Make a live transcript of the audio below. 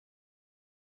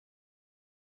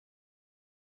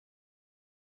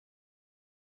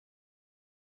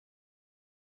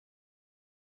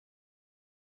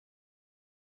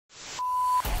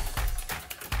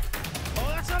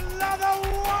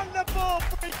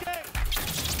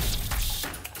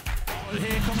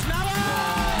Here comes Navas!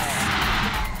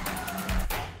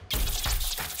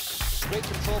 Great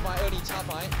control by Ernie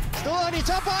Tapai. Still Ernie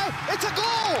Tapai! It's a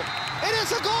goal! It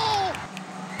is a goal!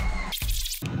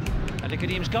 And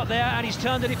Kadim's got there and he's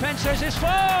turned the defence as his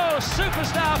foe! Super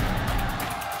stuff!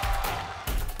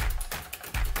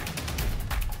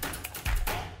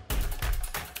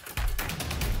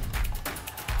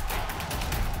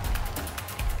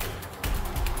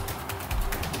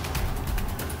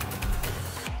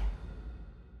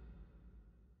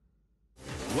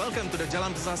 Welcome to the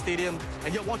Jalan Besar Stadium,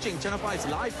 and you're watching Channel 5's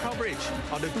live coverage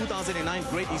of the 2009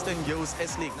 Great Eastern Youth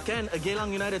S.LEAGUE. Can a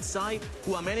Geylang United side,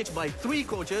 who are managed by 3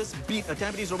 coaches, beat a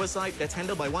Tampines Rovers side that's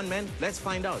handled by 1 man? Let's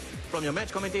find out. From your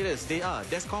match commentators, they are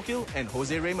Des Coquille and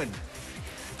Jose Raymond.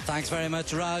 Thanks very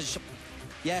much, Raj.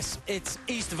 Yes, it's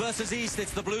East versus East.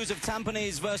 It's the Blues of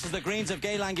Tampines versus the Greens of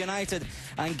Geylang United.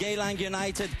 And Geylang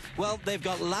United, well, they've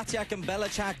got Latiak and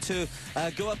Belachak to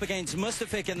go up against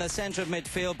Mustafik in the centre of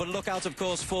midfield. But look out, of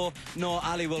course, for Noor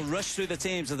Ali will rush through the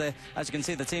teams. As you can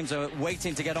see, the teams are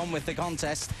waiting to get on with the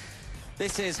contest.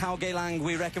 This is how Geylang,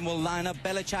 we reckon, will line up.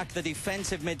 Belachak, the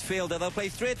defensive midfielder. They'll play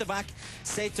 3 at the back.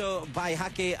 Seto,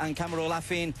 Baihaki and Kamarul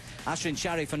Afin. Ashrin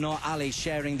Sharif and Noor Ali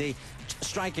sharing the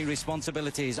striking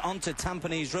responsibilities. On to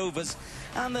Tampines Rovers.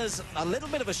 And there's a little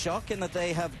bit of a shock in that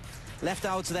they have left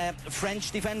out their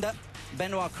French defender,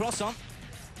 Benoit Crosson.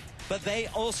 But they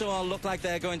also all look like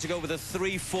they're going to go with a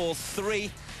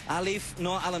 3-4-3. Alif,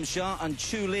 Noor Alam Shah and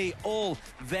Chu Lee, all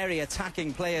very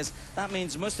attacking players. That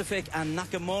means Mustafik and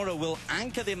Nakamura will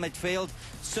anchor the midfield.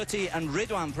 Suti and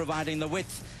Ridwan providing the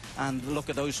width. And look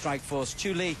at those strike force.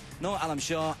 Chu Lee, Noor Alam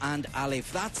Shah and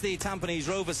Alif. That's the Tampines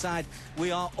Rovers side.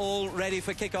 We are all ready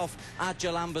for kickoff at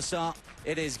Jalan Besar.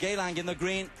 It is Geylang in the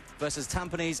green versus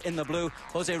Tampines in the blue.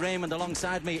 Jose Raymond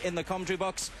alongside me in the commentary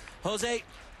box. Jose,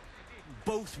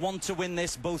 both want to win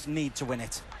this, both need to win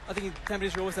it. I think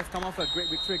Tampines Rovers have come off a great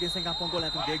victory against Singapore. I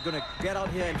think they're going to get out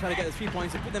here and try to get the 3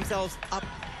 points and put themselves up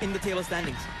in the table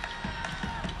standings.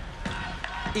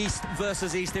 East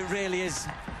versus East, it really is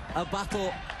a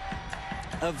battle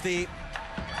of the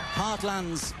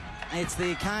heartlands. It's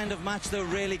the kind of match that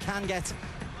really can get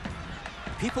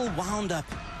people wound up,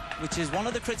 which is one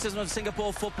of the criticisms of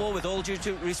Singapore football, with all due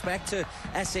respect to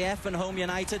SAF and Home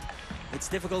United. It's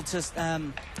difficult to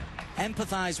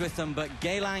empathise with them, but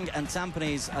Geylang and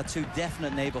Tampines are 2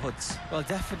 definite neighbourhoods. Well,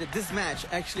 definitely. This match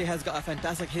actually has got a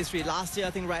fantastic history. Last year,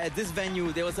 I think, right at this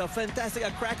venue, there was a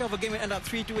cracker of a game. It ended up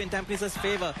 3-2 in Tampines'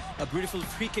 favour. A beautiful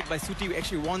free kick by Suti. We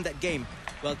actually won that game.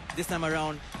 Well, this time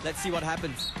around, let's see what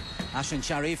happens. Ashrin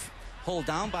Sharif hauled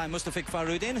down by Mustafik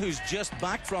Faruddin, who's just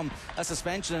back from a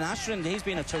suspension. And Ashrin, he's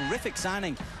been a terrific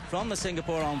signing from the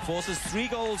Singapore Armed Forces. 3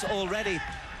 goals already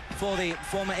for the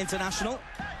former international.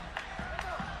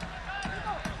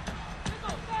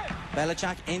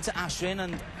 Belachak into Ashrin,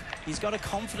 and he's got a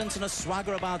confidence and a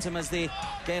swagger about him as the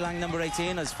Geylang number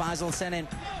 18, as Faisal Senin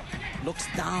looks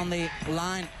down the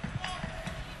line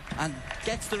and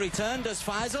gets the return, does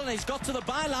Faisal, and he's got to the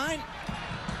byline,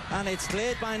 and it's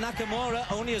cleared by Nakamura,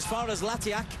 only as far as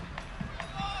Latiak.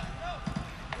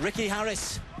 Ricky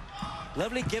Harris,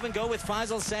 lovely give and go with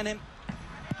Faisal Senin.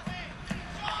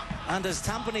 And as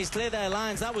Tampines clear their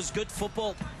lines, that was good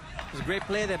football. It was a great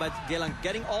play there by Geylang,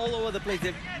 getting all over the place.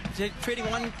 They're trading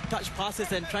one-touch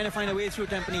passes and trying to find a way through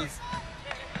Tampines.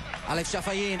 Alif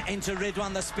Shafayin into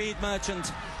Ridwan, the speed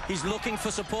merchant. He's looking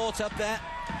for support up there.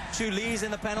 Chu Lee's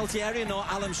in the penalty area. No,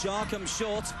 Alam Shah comes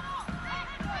short.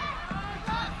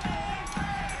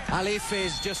 Alif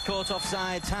is just caught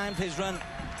offside, timed his run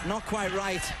not quite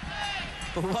right.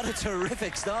 But what a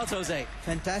terrific start, Jose.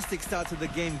 Fantastic start to the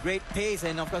game, great pace,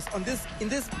 and of course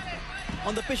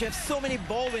on the pitch you have so many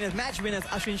ball winners, match winners.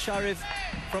 Ashrin Sharif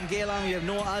from Geylang, we have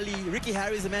Noor Ali, Ricky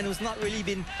Harris, a man who's not really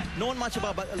been known much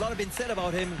about, but a lot have been said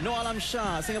about him. Noor Alam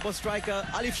Shah, Singapore striker,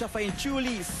 Alif Shafain, Chu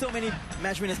Lee, so many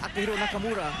match winners. Akihiro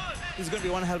Nakamura. This is going to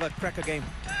be one hell of a cracker game.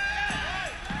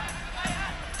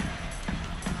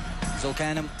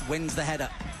 Zulkarnain wins the header.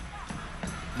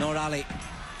 Noor Ali.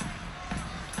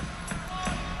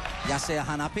 Yasser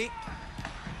Hanapi,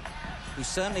 who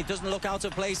certainly doesn't look out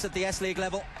of place at the S-League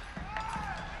level.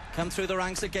 Come through the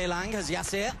ranks at Geylang has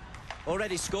Yasser.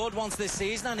 Already scored once this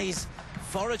season, and he's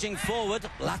foraging forward.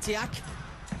 Latiak.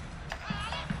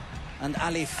 And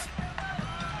Alif.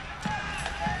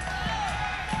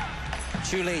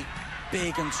 Chu Lee,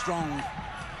 big and strong.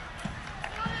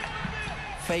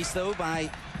 Faced, though,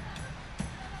 by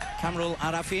Kamarul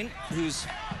Arafin, who's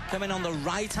coming on the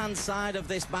right-hand side of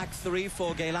this back 3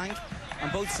 for Geylang.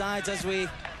 And both sides, as we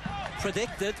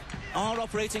predicted, are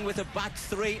operating with a back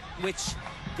 3, which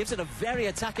gives it a very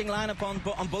attacking lineup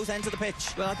on both ends of the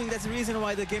pitch. Well, I think that's the reason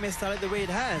why the game has started the way it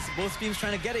has. Both teams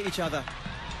trying to get at each other.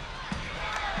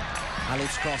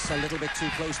 Alif's cross a little bit too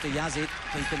close to Yazid.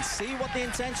 You can see what the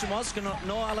intention was.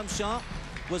 Noor Alam Shah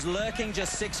was lurking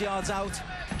just 6 yards out.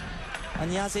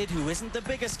 And Yazid, who isn't the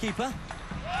biggest keeper,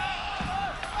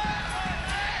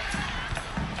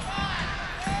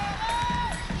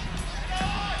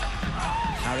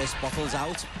 Harris bottles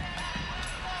out.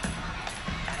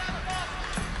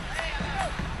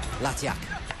 Latiak.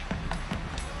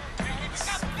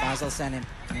 Faisal Senin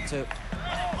into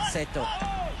Seto.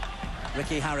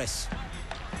 Ricky Harris.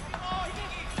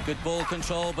 Good ball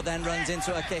control, but then runs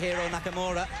into Akihiro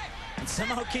Nakamura and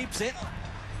somehow keeps it.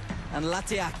 And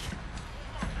Latiak.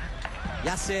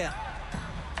 Yasir.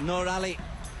 Noor Ali.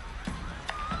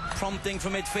 Prompting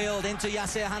from midfield into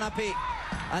Yasir Hanapi.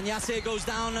 And Yasir goes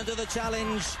down under the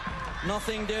challenge.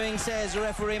 Nothing doing, says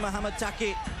referee Mohammed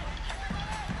Taki.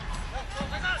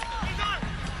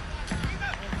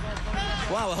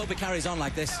 Wow, I hope it carries on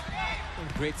like this.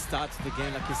 Great start to the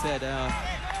game, like you said.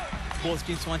 Both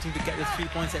teams wanting to get the 3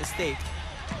 points at stake.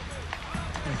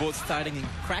 And both starting in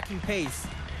cracking pace.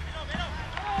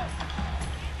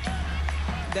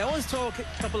 There was talk a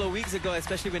couple of weeks ago,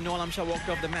 especially when Noor Alam Shah walked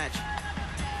off the match,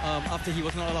 after he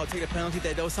was not allowed to take the penalty,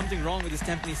 that there was something wrong with his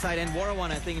Tampines side. And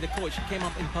Warawan, I think, the coach, came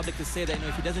up in public to say that,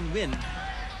 if he doesn't win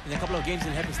in a couple of games,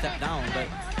 he'll have to step down. But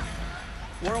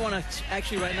Warawan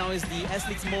actually right now is the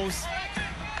S.LEAGUE's most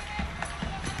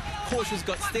coach who's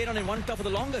got stayed on in one club for the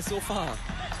longest so far.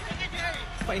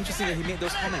 Quite interesting that he made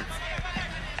those comments.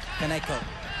 Kaneko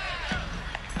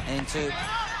into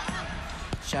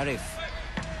Sharif.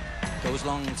 Goes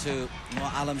long to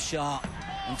Noor Alam Shah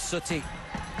and Suti.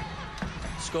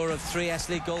 Score of 3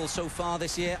 S.LEAGUE goals so far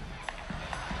this year.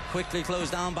 Quickly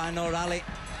closed down by Noor Ali.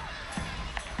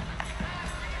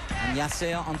 And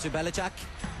Yasir onto Belichak.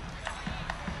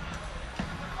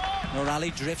 Noor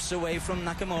Ali drifts away from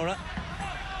Nakamura.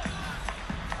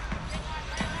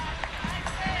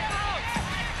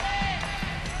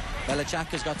 Belichak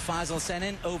has got Faisal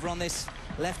Senin over on this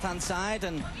left-hand side,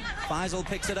 and Faisal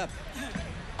picks it up.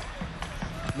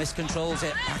 Miscontrols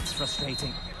it. That's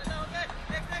frustrating.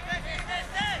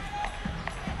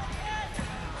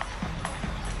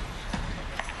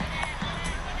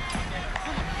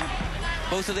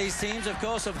 Both of these teams, of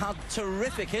course, have had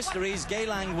terrific histories.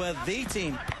 Geylang were the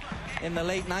team in the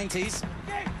late 90s.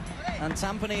 And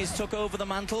Tampines took over the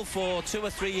mantle for 2 or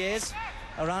 3 years,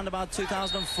 around about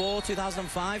 2004,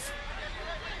 2005.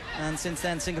 And since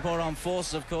then, Singapore Armed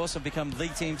Forces, of course, have become the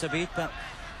team to beat. But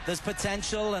there's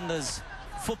potential and there's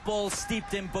football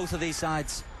steeped in both of these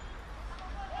sides.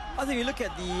 I think you look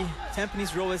at the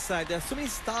Tampines Rovers side, there are so many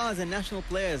stars and national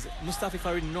players. Mustafi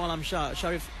Farid, Noor Alam Shah,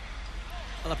 Sharif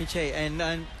Alapiche,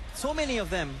 and so many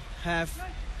of them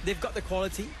they've got the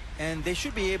quality, and they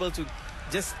should be able to,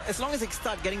 just as long as they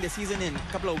start getting the season in, a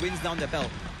couple of wins down their belt,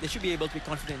 they should be able to be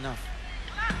confident enough.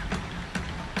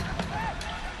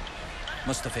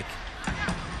 Mustafik,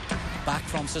 back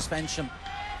from suspension,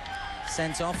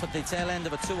 sent off at the tail end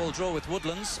of a 2-2 draw with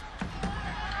Woodlands.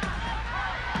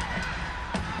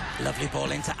 Lovely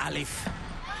ball into Alif,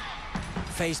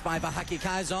 faced by Bahaki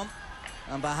Kaizon,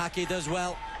 and Bahaki does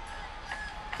well.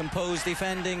 Composed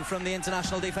defending from the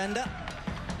international defender.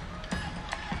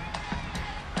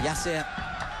 Yasir.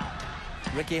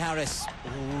 Ricky Harris,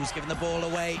 who's given the ball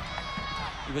away.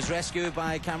 He was rescued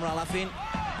by Kamral Afin.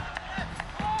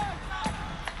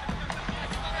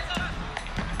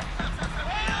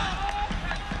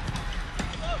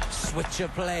 Switch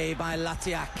of play by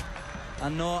Latiak.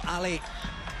 And Noor Ali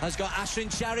has got Ashrin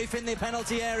Sharif in the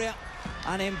penalty area.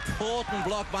 An important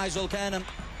block by Zulkarnain.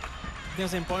 It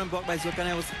was an important block by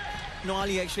Zulkarnain. Noor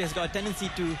Ali actually has got a tendency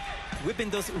to whip in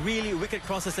those really wicked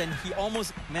crosses, and he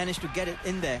almost managed to get it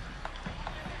in there.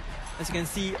 As you can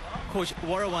see, Coach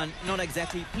Warawan not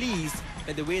exactly pleased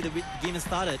at the way the game has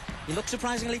started. He looks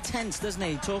surprisingly tense, doesn't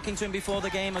he? Talking to him before the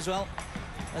game as well.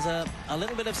 There's a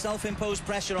little bit of self-imposed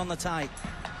pressure on the tie.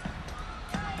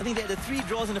 I think that the 3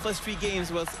 draws in the first 3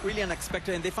 games was really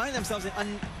unexpected, and they find themselves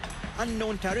in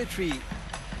unknown territory.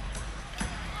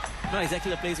 Not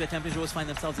exactly the place where Tampines Rovers find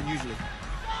themselves in usually.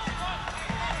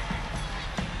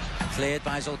 Cleared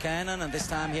by Zulkarnain, and this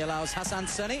time he allows Hassan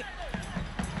Sunny,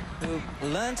 who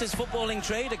learnt his footballing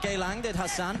trade at Geylang, did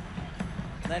Hassan.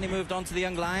 Then he moved on to the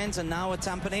Young Lions, and now at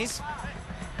Tampines.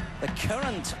 The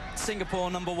current Singapore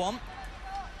 #1.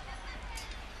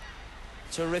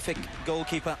 Terrific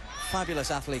goalkeeper,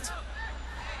 fabulous athlete.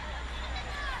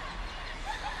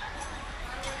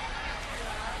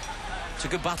 It's a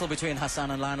good battle between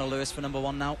Hassan and Lionel Lewis for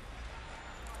 #1 now.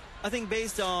 I think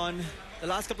based on the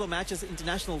last couple of matches,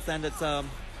 international standards,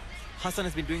 Hassan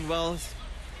has been doing well.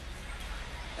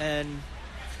 And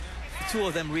the two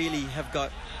of them really have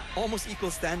got almost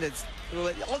equal standards. Well,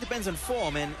 it all depends on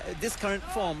form, and this current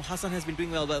form, Hassan has been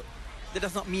doing well, but that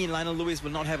does not mean Lionel Lewis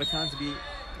will not have a chance to be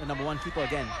the #1 keeper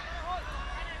again.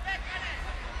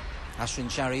 Ashrin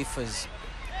Sharif is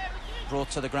brought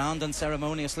to the ground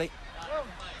unceremoniously.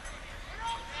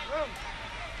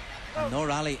 And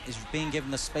Noor Ali is being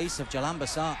given the space of Jalan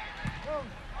Besar.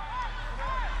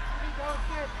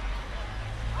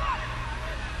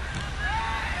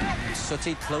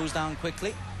 Sutty closed down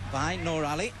quickly by Noor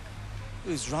Ali,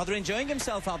 who's rather enjoying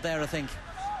himself out there, I think.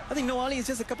 I think Noor Ali is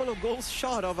just a couple of goals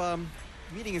short of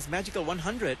meeting his magical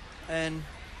 100, and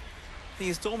I think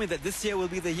he's told me that this year will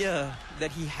be the year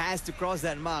that he has to cross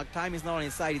that mark. Time is not on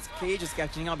his side. His cage is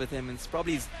catching up with him, and it's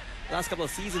probably his last couple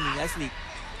of seasons in the S.LEAGUE.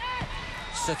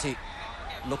 Sutty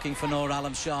looking for Noor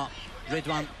Alam Shah.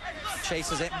 Ridwan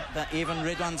chases it, but even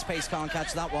Ridwan's pace can't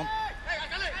catch that one.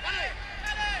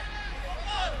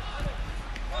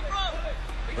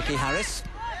 Ricky Harris.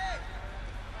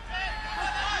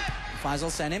 Faisal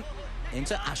sent him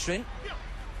into Ashrin.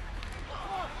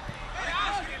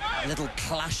 A little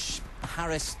clash.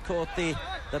 Harris caught the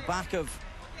back of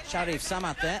Sharif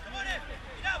Samad there.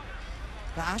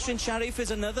 But Ashrin Sharif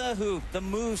is another who the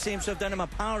move seems to have done him a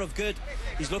power of good.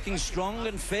 He's looking strong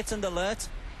and fit and alert.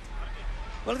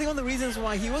 Well, I think one of the reasons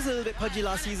why he was a little bit pudgy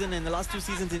last season and the last 2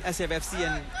 seasons in SFFC,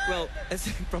 and, well,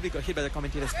 probably got hit by the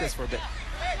commentator's Chris for a bit.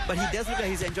 But he does look like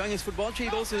he's enjoying his football. 3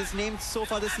 goals to his name so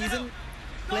far this season,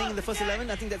 playing in the first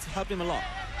 11. I think that's helped him a lot.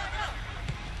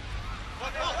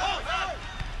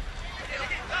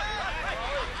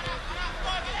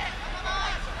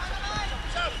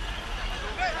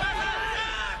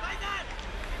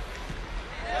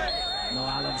 No,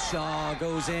 Alam Shah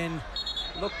goes in.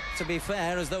 Looked, to be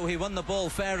fair, as though he won the ball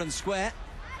fair and square.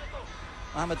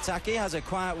 Ahmed Taki has a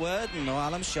quiet word, and no,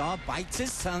 Alam Shah bites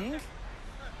his tongue.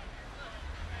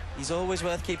 He's always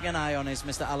worth keeping an eye on, is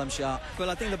Mr. Alam Shah. Well,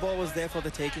 I think the ball was there for the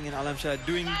taking, and Alam Shah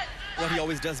doing what he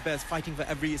always does best, fighting for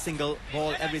every single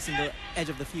ball, every single edge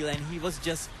of the field, and he was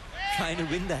just trying to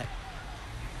win that.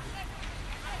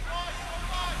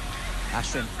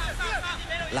 Ashrin.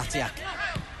 Latiak.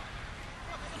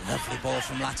 Lovely ball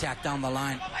from Latiak down the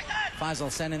line.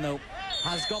 Faisal Senin, though,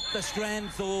 has got the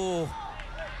strength. Oh.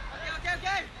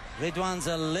 Ridwan's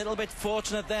a little bit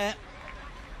fortunate there.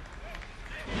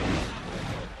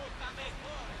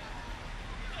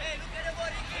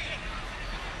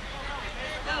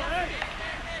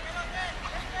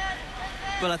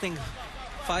 Well, I think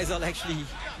Faisal actually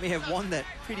may have won that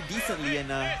pretty decently and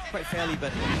quite fairly,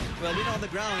 but, well, we're not on the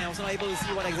ground, and I was not able to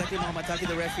see what exactly Mohammad Taki,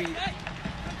 the referee,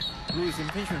 blew his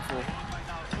impingement for.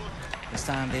 This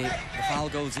time the foul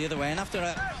goes the other way, and after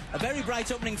a very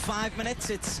bright opening 5 minutes,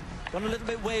 it's gone a little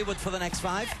bit wayward for the next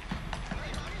 5.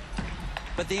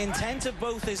 But the intent of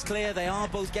both is clear. They are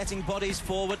both getting bodies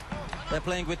forward. They're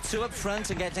playing with 2 up front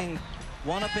and getting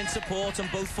 1 up in support,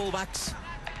 and both fullbacks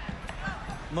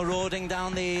marauding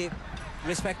down the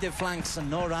respective flanks. And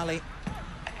Noor Ali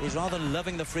is rather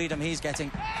loving the freedom he's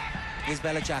getting. Here's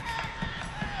Belachak.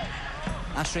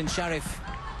 Ashrin Sharif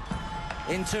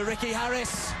into Ricky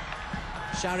Harris.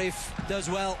 Sharif does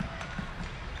well.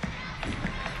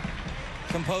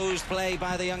 Composed play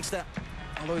by the youngster,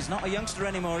 although he's not a youngster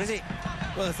anymore, is he?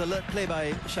 Well, it's a alert play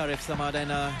by Sharif Samad,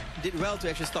 and did well to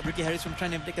actually stop Ricky Harris from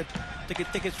trying to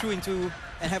take it through into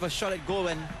and have a shot at goal.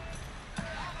 And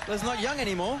well, he's not young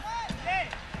anymore.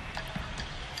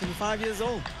 25 years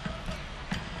old.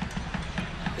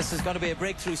 This has got to be a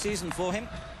breakthrough season for him,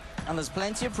 and there's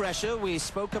plenty of pressure. We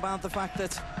spoke about the fact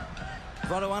that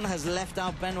Vorowan has left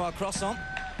out Benoit Crosson,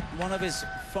 one of his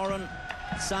foreign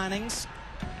signings.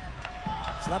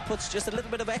 So that puts just a little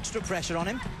bit of extra pressure on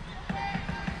him.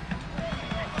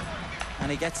 And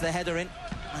he gets the header in,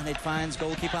 and it finds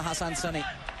goalkeeper Hassan Sunny.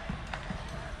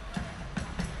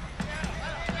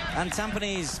 And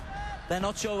Tampines, they're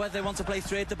not sure whether they want to play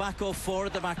 3 at the back or 4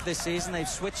 at the back this season. They've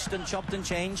switched and chopped and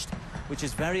changed, which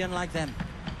is very unlike them.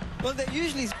 Well, they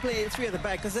usually play 3 at the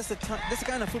back because that's the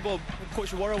kind of football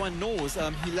Coach Vorowan knows.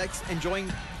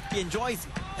 He enjoys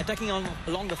attacking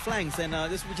along the flanks, and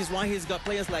which is why he's got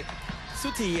players like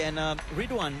Sutty and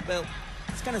Ridwan. Well,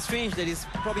 it's kind of strange that he's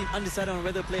probably undecided on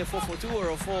whether to play a 4-4-2 or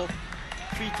a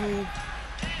 4-3-2,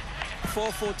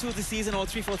 4-4-2 this season, or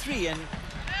 3-4-3. And,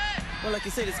 well, like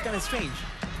you said, it's kind of strange.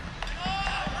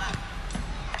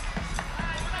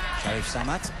 Sharif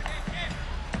Samad.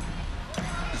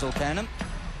 Zulkarnain.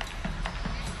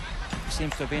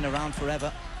 Seems to have been around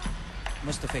forever.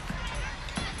 Mustafik.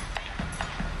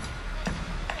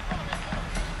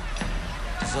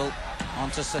 Zul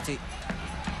onto Sutty.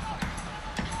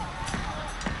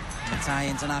 Thai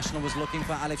international was looking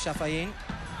for Alif Shafayin.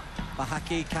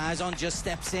 Bahaki Kaizon just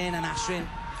steps in and Ashwin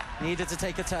needed to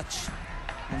take a touch.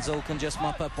 And Zul can just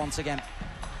mop up once again.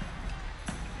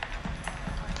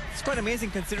 It's quite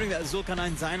amazing considering that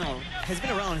Zulkarnain Zainal has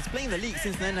been around. He's playing the league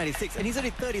since 1996 and he's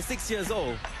only 36 years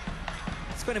old.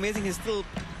 It's quite amazing he's still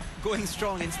going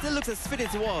strong and still looks as fit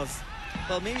as he was.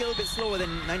 Well, maybe a little bit slower than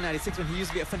 1996 when he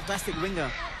used to be a fantastic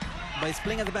winger. But he's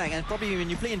playing at the back, and probably when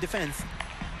you play in defense,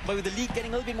 but with the league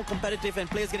getting a little bit more competitive and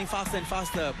players getting faster and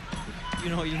faster, you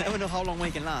know, you never know how long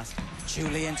one can last.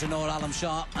 Chuli into Noor Alam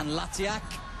Shah, and Latiak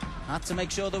had to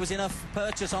make sure there was enough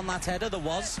purchase on that header. There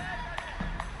was.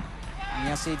 And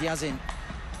Yasid Yazin.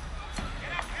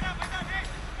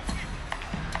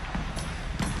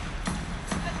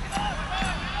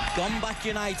 Gombak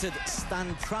United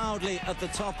stand proudly at the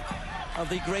top of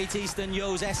the Great Eastern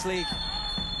Yos S-League.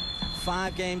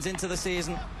 5 games into the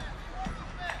season.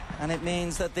 And it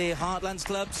means that the Heartlands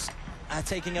clubs are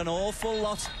taking an awful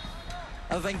lot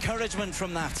of encouragement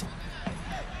from that.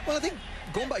 Well, I think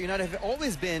Gombak United have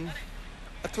always been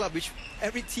a club which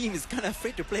every team is kind of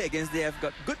afraid to play against. They have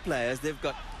got good players. They've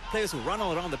got players who run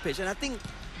all around the pitch. And I think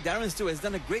Darren Stewart has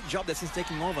done a great job there since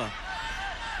taking over.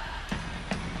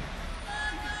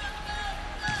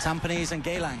 Tampines and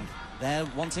Geylang, they're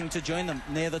wanting to join them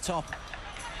near the top.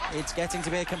 It's getting to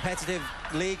be a competitive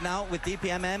league now, with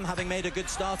DPMM having made a good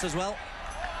start as well.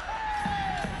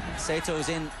 Seto's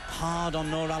in hard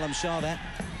on Noor Alam Shah there,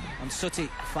 and Suti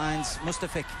finds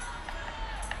Mustafik.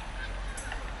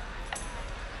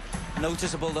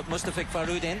 Noticeable that Mustafik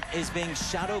Farudin is being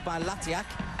shadowed by Latiak.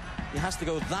 He has to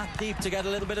go that deep to get a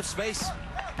little bit of space.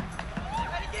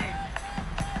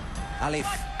 Alif,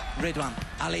 Ridwan,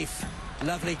 Alif,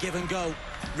 lovely give and go.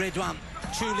 Ridwan,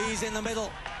 Chuli's in the middle.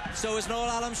 So is Noor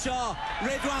Alam Shah.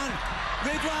 Ridwan,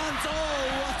 oh,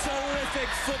 what terrific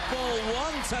football.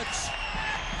 One touch,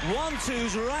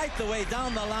 1-2's right the way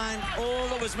down the line. All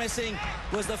that was missing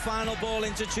was the final ball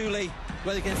into Chuli.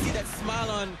 Well, you can see that smile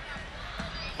on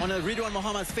Ridwan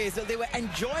Mohammad's face. They were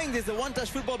enjoying this, the one-touch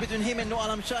football between him and Noor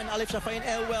Alam Shah and Alif Shafayin.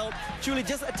 Well, Chuli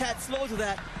just a tad slow to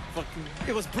that. But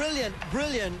it was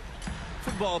brilliant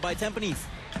football by Tampines.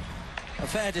 A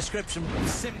fair description,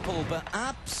 simple but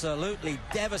absolutely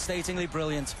devastatingly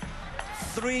brilliant.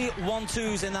 3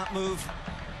 1-2s in that move,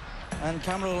 and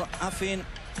Kamrul Afin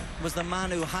was the man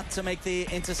who had to make the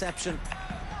interception.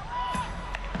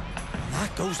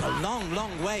 That goes a long,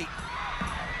 long way.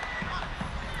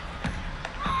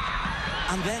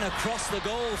 And then across the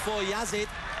goal for Yazid,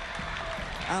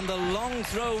 and the long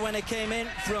throw when it came in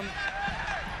from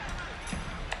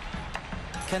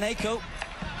Kaneko.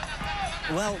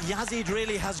 Well, Yazid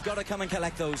really has got to come and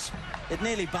collect those. It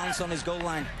nearly bounced on his goal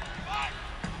line.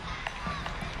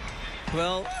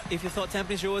 Well, if you thought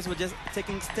Tampines Rovers were just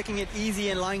taking it easy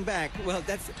and lying back, well,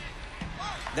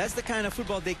 that's the kind of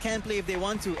football they can play if they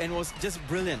want to, and was just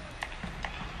brilliant.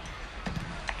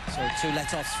 So 2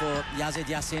 let-offs for Yazid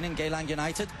Yassin and Geylang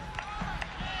United.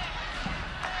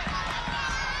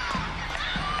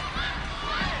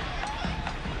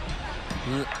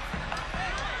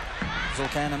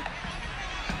 Zulkarnain.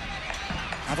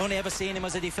 I've only ever seen him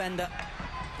as a defender,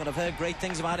 but I've heard great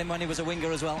things about him when he was a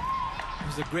winger as well. He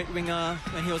was a great winger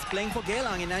when he was playing for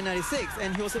Geylang in 1996,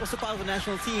 and he was also part of the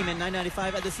national team in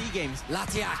 1995 at the SEA Games.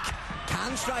 Latiak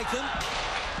can strike them.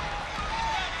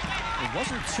 It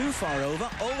wasn't too far over,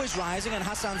 always rising, and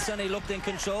Hassan Sunny looked in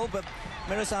control, but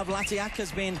Miroslav Latiak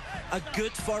has been a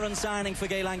good foreign signing for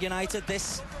Geylang United.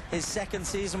 This is his 2nd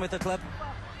season with the club.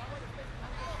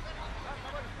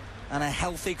 And a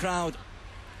healthy crowd.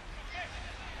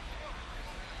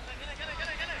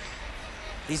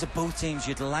 These are both teams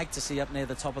you'd like to see up near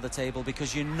the top of the table,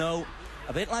 because you know,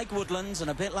 a bit like Woodlands and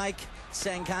a bit like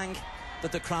Sengkang,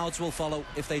 that the crowds will follow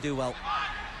if they do well.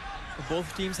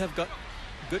 Both teams have got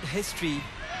good history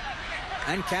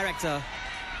and character.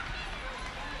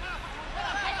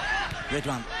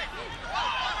 Ridwan.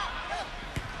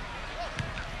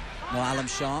 Noor Alam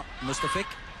Shah, Mustafik.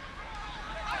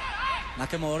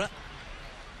 Nakamura.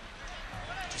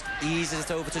 Just eases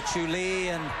it over to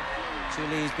Chuli, and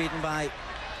Chuli is beaten by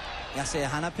Yasir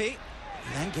Hanapi.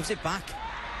 He then gives it back.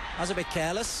 That was a bit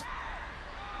careless.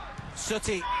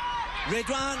 Suti.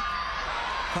 Ridwan.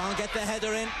 Can't get the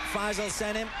header in. Faisal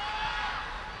Senim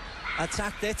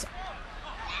attacked it.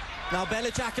 Now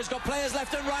Belichak has got players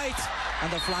left and right.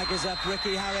 And the flag is up.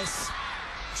 Ricky Harris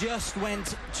just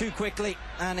went too quickly.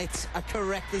 And it's a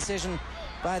correct decision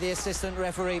by the assistant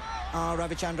referee,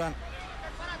 Ravichandran.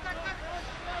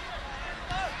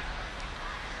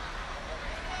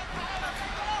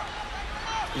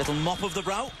 Little mop of the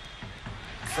brow.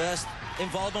 First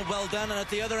involvement well done, and at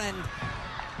the other end,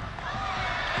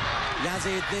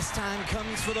 Yazid this time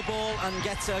comes for the ball and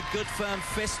gets a good firm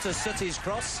fist to Sutti's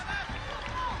cross.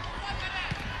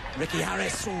 Ricky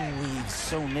Harris, he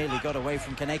so nearly got away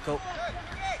from Kaneko.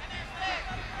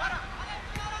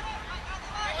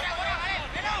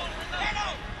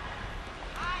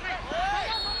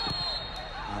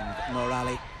 And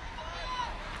Norali.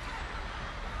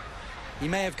 He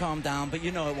may have calmed down, but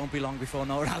you know it won't be long before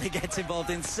Norali gets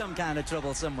involved in some kind of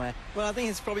trouble somewhere. Well, I think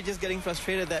he's probably just getting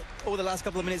frustrated that over the last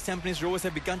couple of minutes, Tampines Rovers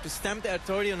have begun to stamp their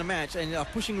authority on the match and are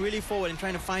pushing really forward and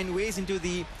trying to find ways into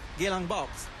the Geylang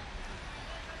box.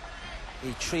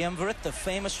 The triumvirate, the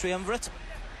famous triumvirate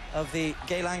of the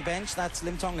Geylang bench, that's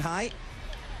Lim Tong Hai.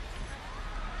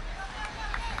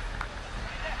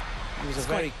 He was a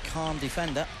very calm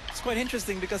defender. It's quite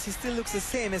interesting because he still looks the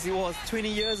same as he was 20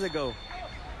 years ago.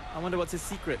 I wonder what's his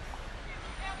secret.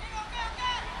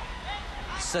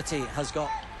 Sutti has got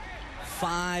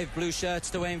 5 blue shirts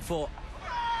to aim for.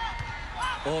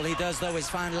 All he does, though, is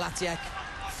find Latiak.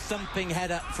 Thumping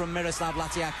header from Miroslav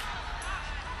Latiak.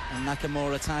 And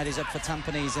Nakamura tidies up for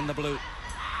Tampines in the blue.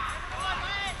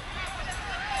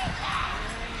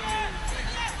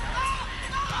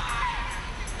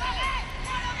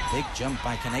 Big jump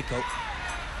by Kaneko.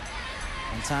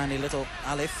 And tiny little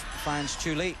Alif finds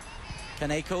Chuli.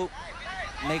 Kaneko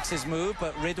makes his move,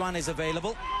 but Ridwan is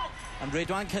available. And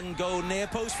Ridwan can go near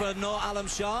post for Noor Alam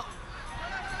Shah.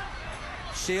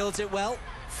 Shields it well.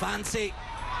 Fancy.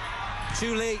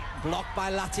 Chuli blocked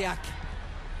by Latiak.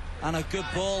 And a good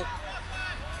ball.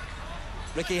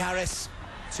 Ricky Harris.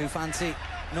 Too fancy.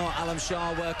 Noor Alam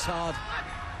Shah works hard.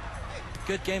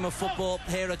 Good game of football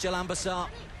here at Jalan Besar.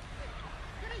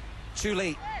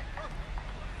 Chuli.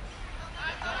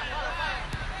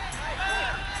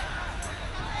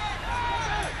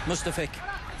 Mustafik.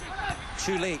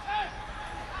 Chuli.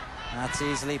 That's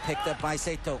easily picked up by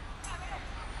Seto.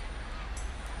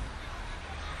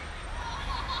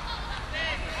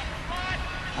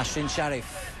 Ashrin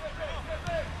Sharif.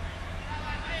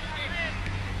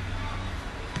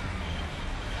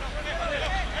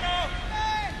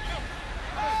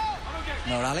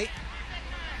 Norali.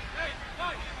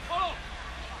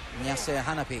 Yasser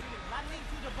Hanapi.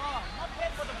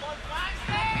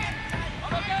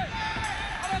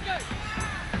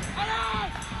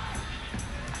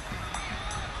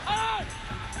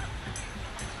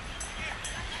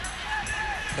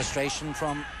 Frustration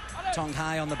from Tong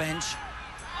Hai on the bench.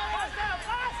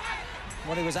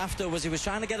 What he was after was he was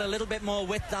trying to get a little bit more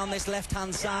width down this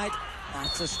left-hand side.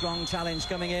 That's a strong challenge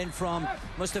coming in from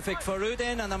Mustafik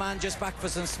Farudin, and the man just back for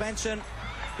suspension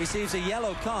receives a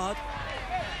yellow card.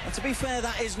 And to be fair,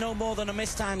 that is no more than a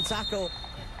mistimed tackle.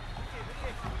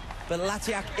 But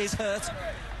Latiak is hurt.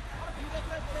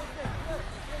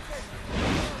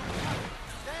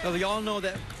 Well, we all know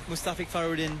that Mustafik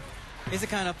Farudin is the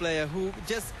kind of player who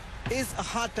just is a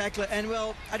hard tackler, and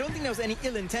well, I don't think there was any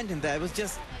ill intent in that. It was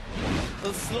just a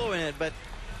little slow in it, but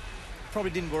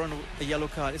probably didn't warrant a yellow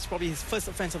card. It's probably his first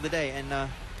offense of the day, and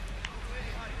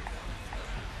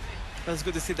it's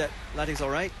good to see that Latiak's all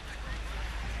right.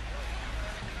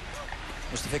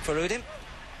 Mustafik Farudin,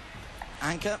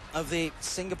 anchor of the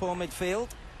Singapore midfield.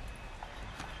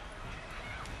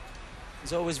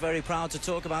 He's always very proud to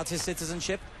talk about his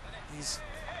citizenship. He's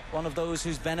one of those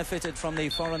who's benefited from the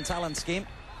foreign talent scheme.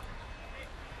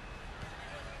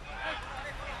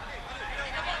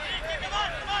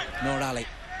 Noor Ali.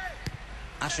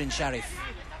 Ashrin Sharif.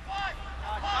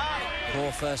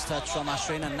 Poor first touch from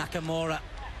Ashrin, and Nakamura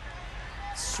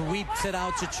sweeps it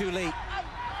out to Chuli.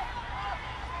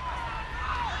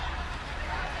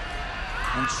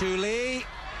 And Chuli.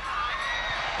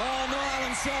 Oh, Noor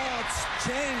Alam Shah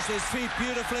changed his feet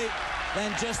beautifully,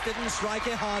 then just didn't strike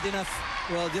it hard enough.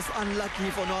 Well, just unlucky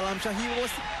for Noor Alam Shah.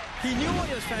 He knew what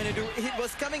he was trying to do. It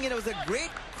was coming in. It was a great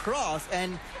cross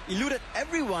and eluded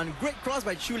everyone. Great cross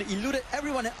by Chuli. Eluded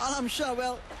everyone. And Alam Shah,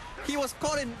 well, he was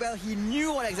caught in. Well, he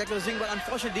knew what exactly was doing, but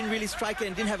unfortunately didn't really strike it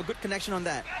and didn't have a good connection on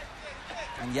that.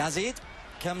 And Yazid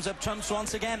comes up trumps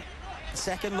once again.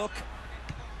 Second look.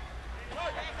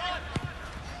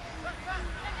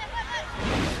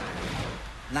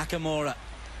 Nakamura.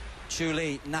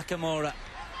 Chuli. Nakamura.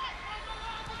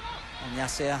 And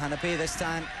Yasser Hanapi this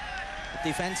time.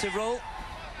 Defensive role.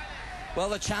 Well,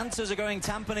 the chances are going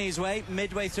Tampines' way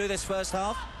midway through this first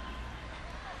half.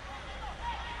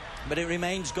 But it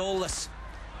remains goalless.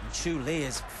 And Chuli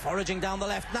is foraging down the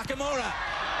left. Nakamura!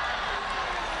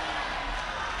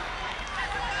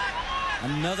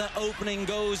 Another opening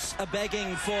goes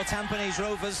a-begging for Tampines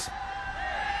Rovers.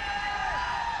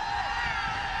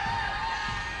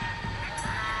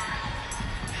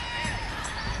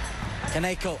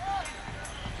 Kaneko.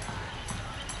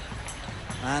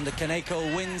 And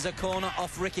Kaneko wins a corner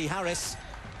off Ricky Harris.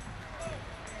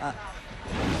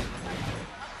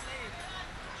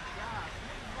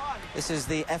 This is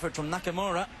the effort from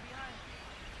Nakamura.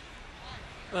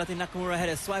 Well, I think Nakamura had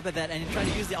a swipe at that and he tried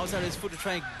to use the outside of his foot to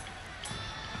try and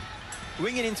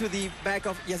wing it into the back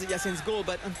of Yassin's goal,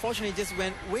 but unfortunately it just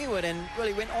went wayward and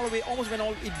really went all the way,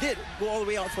 it did go all the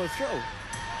way out for a throw.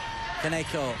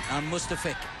 Kaneko and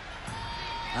Mustafik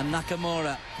and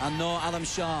Nakamura and Noor Alam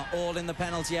Shah all in the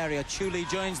penalty area. Chuli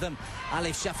joins them.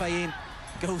 Alif Shafayin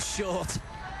goes short.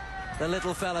 The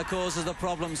little fella causes the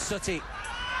problem. Suti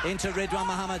into Ridwan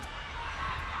Mohammed.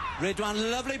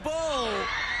 Ridwan, lovely ball.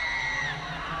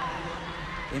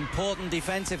 Important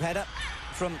defensive header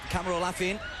from Kamrul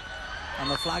Afin. And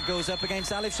the flag goes up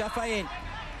against Alif Shafayin.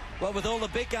 Well, with all the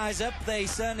big guys up, they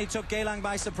certainly took Geylang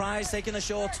by surprise, taking a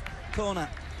short corner.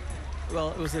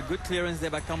 Well, it was a good clearance there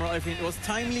by Kamrul Afin. It was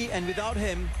timely, and without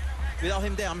him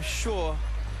there, I'm sure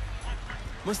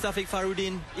Mustafik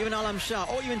Faruddin, even Alam Shah,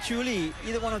 or even Chuli,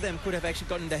 either one of them could have actually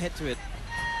gotten their head to it.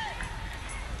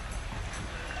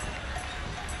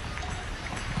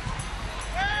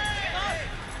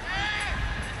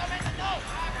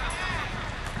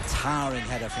 Towering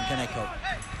header from Kaneko.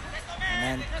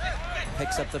 And then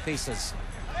picks up the pieces.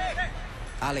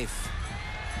 Alif.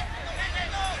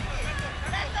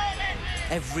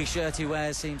 Every shirt he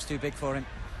wears seems too big for him.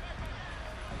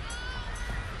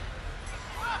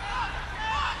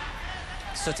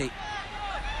 Suti.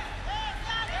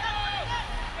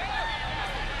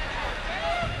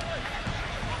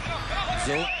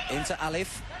 Zul into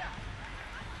Alif.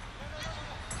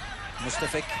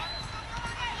 Mustafik.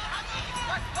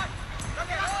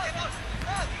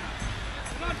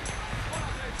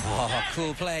 Oh,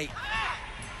 cool play.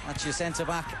 That's your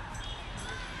centre-back.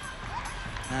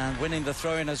 And winning the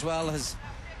throw-in as well. As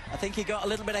I think he got a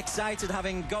little bit excited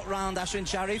having got round Ashwin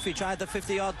Sharif. He tried the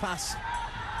 50-yard pass.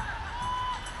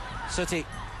 Suti.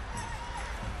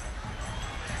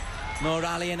 Noor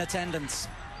Ali in attendance.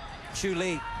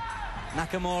 Chuli.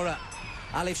 Nakamura.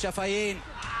 Alif Shafayin.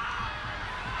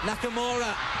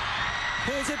 Nakamura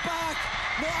pulls it back.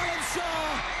 Noor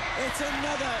Shah. It's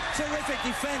another terrific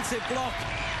defensive block,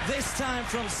 this time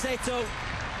from Seto.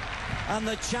 And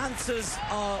the chances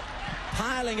are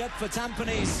piling up for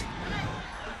Tampines.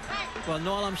 Well,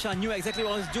 Noor Alam Shah knew exactly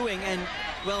what he was doing, and,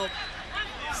 well,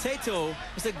 Seto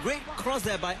was a great cross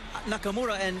there by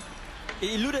Nakamura, and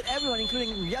he eluded everyone,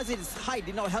 including Yazid's height,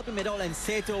 did not help him at all. And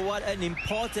Seto, what an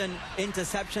important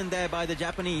interception there by the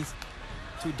Japanese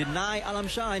to deny Alam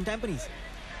Shah in Tampines.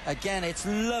 Again, it's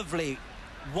lovely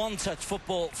one-touch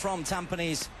football from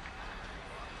Tampines.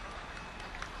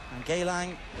 And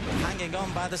Geylang hanging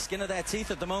on by the skin of their teeth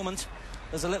at the moment.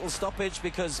 There's a little stoppage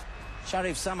because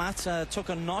Sharif Samat took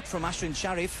a knot from Ashwin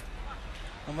Sharif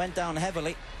and went down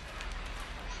heavily.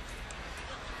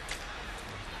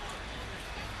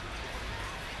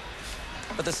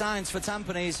 But the signs for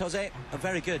Tampines, Jose, are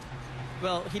very good.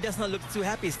 Well, he does not look too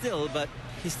happy still, but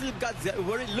he still got that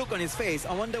worried look on his face.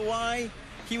 I wonder why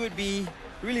he would be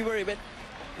really worried. But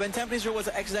when Tampines was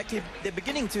exactly, they're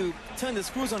beginning to turn the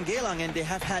screws on Geylang, and they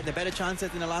have had the better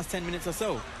chances in the last 10 minutes or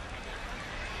so.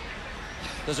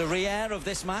 There's a re-air of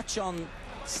this match on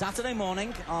Saturday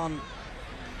morning on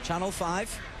Channel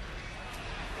 5.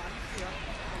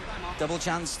 Double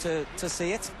chance to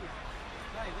see it.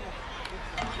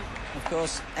 Of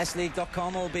course,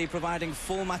 SLEAGUE.com will be providing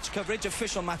full match coverage,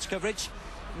 official match coverage.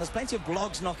 And there's plenty of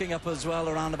blogs knocking up as well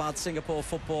around about Singapore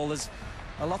football. There's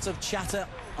a lot of chatter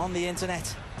on the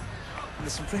internet. And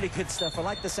there's some pretty good stuff. I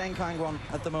like the Sengkang one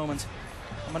at the moment.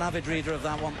 I'm an avid reader of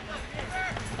that one.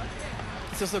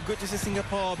 It's also good to see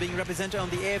Singapore being represented on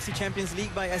the AFC Champions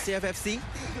League by SAFFC.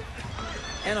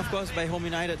 And of course by Home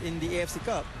United in the AFC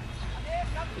Cup.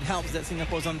 It helps that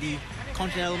Singapore's on the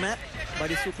continental map by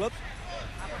these two clubs.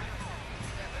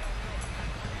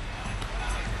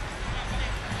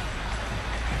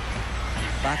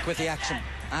 Back with the action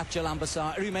at Jalan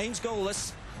Besar. It remains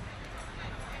goalless.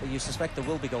 But you suspect there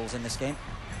will be goals in this game.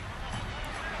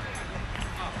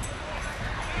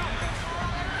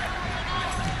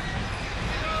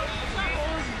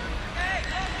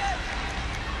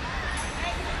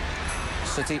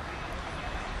 City.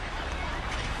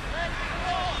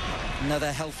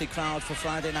 Another healthy crowd for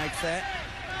Friday night fair.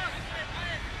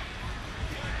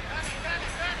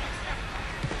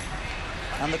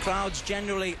 And the crowds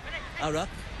generally are up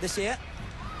this year.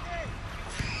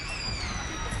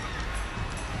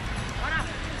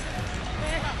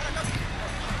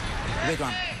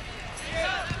 Ridwan.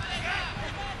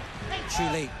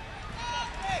 Chuli.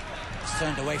 It's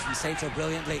turned away from Seto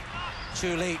brilliantly.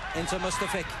 Chuli into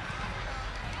Mustafik.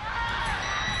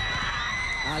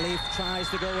 Alif tries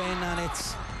to go in, and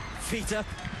it's feet up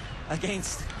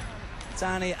against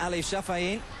Tani Ali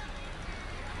Shafain.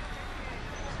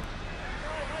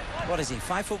 What is he,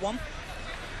 5'1"?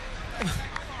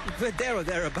 But there or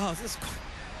thereabouts.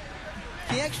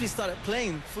 He actually started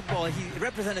playing football. He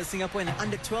represented Singapore in an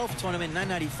under-12 tournament in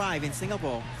 1995 in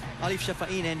Singapore, Alif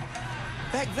Shafain, and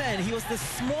back then he was the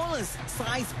smallest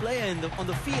size player on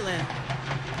the field, and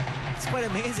it's quite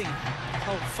amazing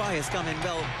how far he's come, and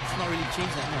well, it's not really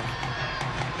changed that much.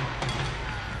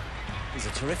 He's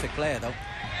a terrific player, though.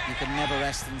 You can never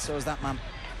rest, and so is that man,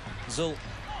 Zul.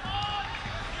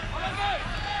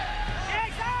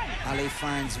 Ali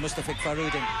finds Mustafik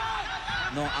Faroudin.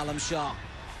 No Alam Shah.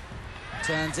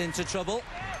 Turns into trouble.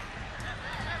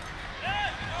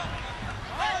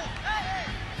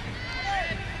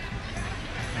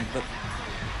 But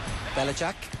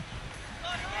Belichak.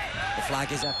 The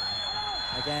flag is up.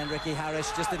 Again, Ricky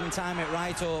Harris just didn't time it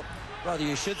right, or rather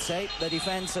you should say, the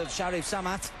defence of Sharif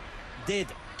Samat did.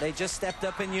 They just stepped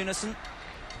up in unison.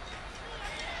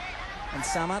 And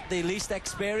Samat, the least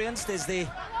experienced, is the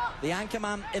anchor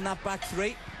man in that back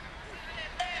three.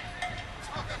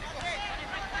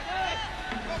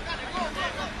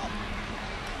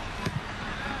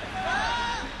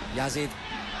 Yazid,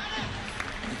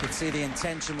 you could see the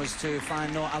intention was to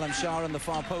find Noor Alam Shah on the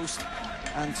far post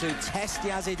and to test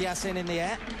Yazid Yassin in the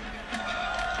air.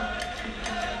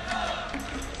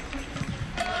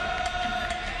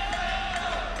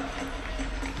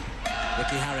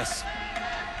 Ricky Harris.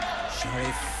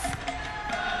 Sharif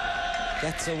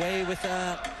gets away with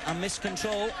a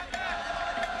miscontrol.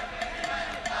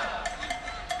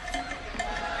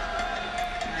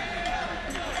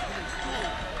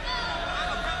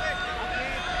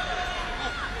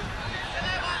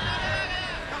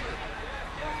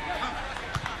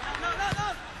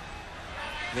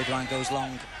 Ridwan goes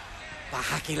long.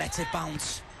 Bahaki lets it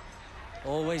bounce.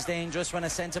 Always dangerous when a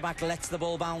centre-back lets the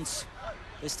ball bounce.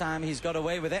 This time he's got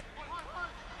away with it.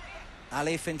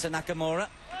 Alif into Nakamura.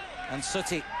 And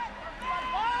Suti.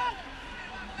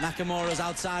 Nakamura's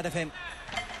outside of him.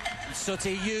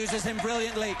 Suti uses him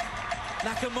brilliantly.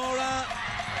 Nakamura.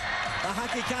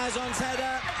 Bahaki Kazon's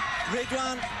header.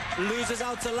 Ridwan loses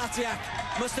out to Latiak.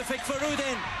 Mustafik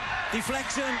Faroudin.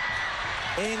 Deflection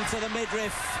into the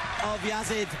midriff of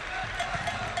Yazid.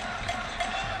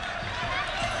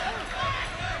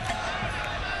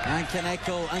 And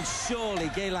Kaneko, and surely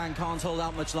Geylang can't hold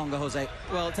out much longer, Jose.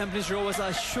 Well, Tampines Rovers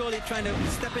are surely trying to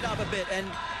step it up a bit, and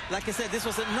like I said, this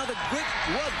was another great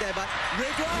work there, but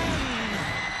Ridwan!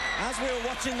 As we were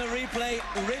watching the replay,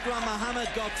 Ridwan Mohammed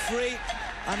got free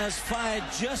and has fired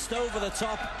just over the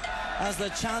top as the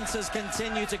chances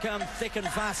continue to come thick and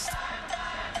fast.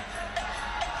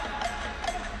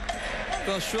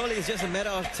 Well, surely it's just a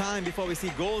matter of time before we see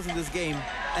goals in this game.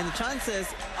 And the chances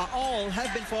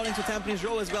have been falling to Tampines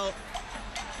Rovers. Well,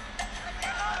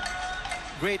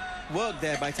 great work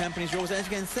there by Tampines Rovers. As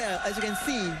you can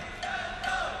see,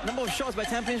 number of shots by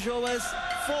Tampines Rovers,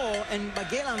 4, and by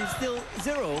Geylang still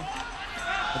 0.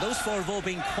 But those 4 have all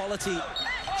been quality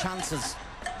chances.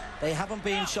 They haven't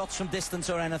been shots from distance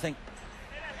or anything.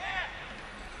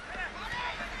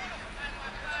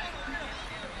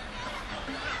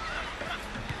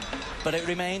 But it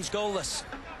remains goalless.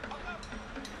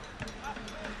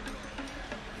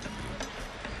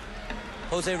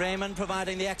 Jose Raymond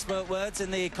providing the expert words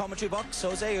in the commentary box.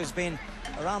 Jose, who's been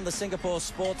around the Singapore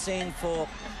sports scene for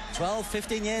 12,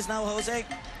 15 years now, Jose,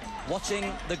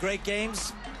 watching the great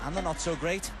games and the not so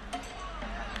great.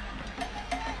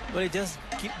 Well, it just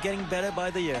keeps getting better by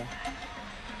the year.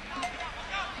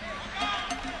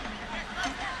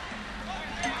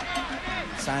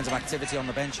 Signs of activity on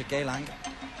the bench at Geylang.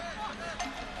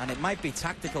 And it might be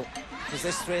tactical, because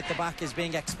this three at the back is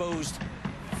being exposed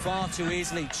far too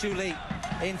easily. Chuli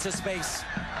into space.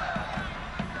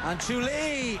 And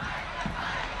Chuli!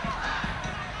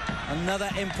 Another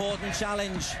important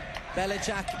challenge.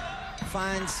 Belichak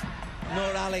finds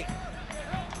Noor Ali.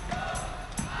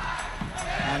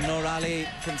 And Noor Ali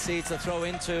concedes a throw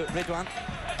into Ridwan.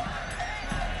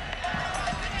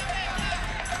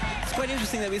 It's quite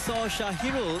interesting that we saw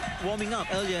Shahirul warming up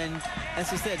earlier, and as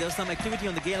you said, there was some activity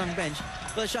on the Geylang bench.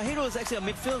 But Shahirul is actually a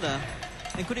midfielder,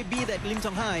 and could it be that Lim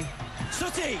Tong Hai?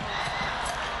 Suti!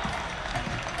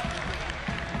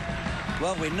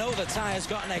 Well, we know that Thai has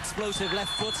got an explosive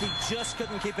left foot. He just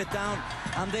couldn't keep it down,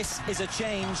 and this is a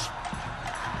change.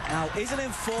 Now, is it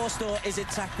enforced or is it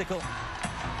tactical?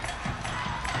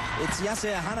 It's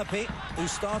Yasser Hanapi who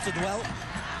started well.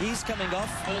 He's coming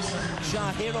off.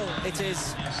 Shah it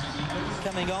is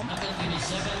coming on.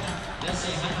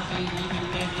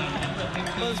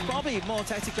 Well, it's probably more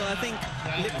tactical. I think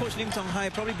coach Lim Tong Hai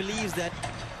probably believes that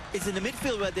it's in the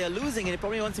midfield where they're losing, and he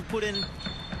probably wants to put in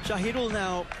Shahirul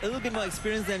now, a little bit more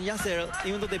experienced than Yasser,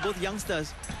 even though they're both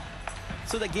youngsters,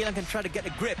 so that Geylang can try to get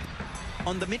a grip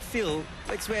on the midfield.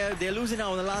 It's where they're losing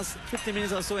now in the last 15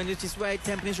 minutes or so, and which is why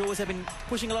Tampines Rovers have been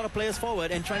pushing a lot of players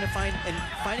forward and trying to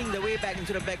finding their way back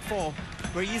into the back four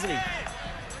very easily.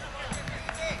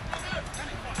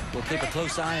 We'll keep a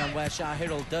close eye on where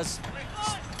Shahirul does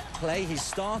play. He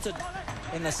started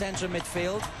in the centre of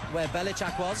midfield where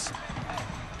Belichak was.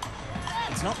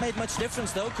 It's not made much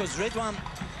difference though, because Ridwan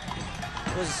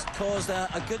was caused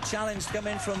a good challenge to come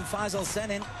in from Faisal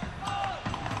Senin.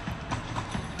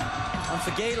 And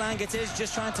for Geylang, it is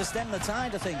just trying to stem the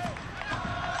tide, I think.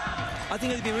 I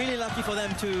think it'll be really lucky for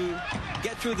them to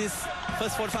get through this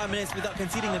first 45 minutes without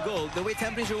conceding a goal. The way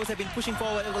Tampines Rovers have been pushing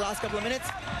forward over the last couple of minutes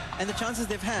and the chances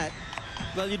they've had,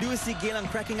 well, you do see Geylang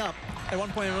cracking up at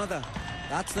one point or another.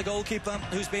 That's the goalkeeper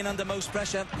who's been under most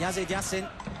pressure, Yazid Yassin.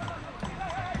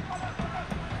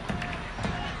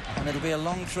 And it'll be a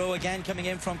long throw again coming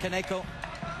in from Kaneko.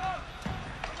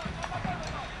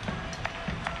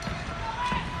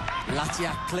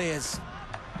 Latiak clears.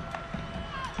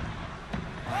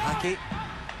 Haki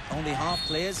only half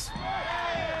clears.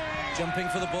 Jumping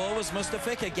for the ball was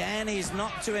Mustafik again. He's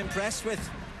not too impressed with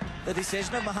the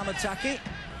decision of Mohamed Taki.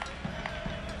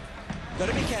 Got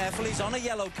to be careful, he's on a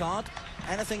yellow card.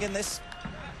 Anything in this,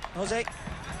 Jose?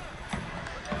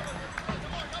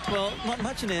 Well, not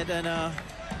much in it, and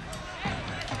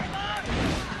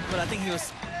but I think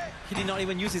he did not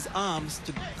even use his arms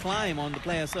to climb on the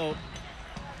player, so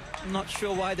I'm not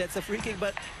sure why that's a free kick,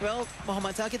 but, well,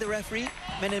 Mohamed Taki, the referee,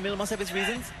 man in the middle, must have his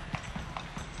reasons.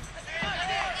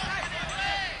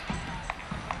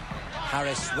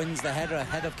 Harris wins the header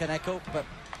ahead of Kaneko, but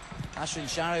Ashwin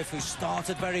Sharif, who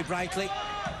started very brightly,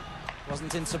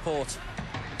 wasn't in support.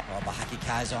 Oh, Bahaki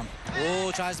Kaizon.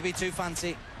 Oh, tries to be too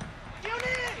fancy.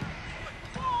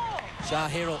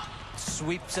 Shahirul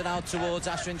sweeps it out towards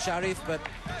Ashwin Sharif, but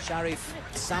Sharif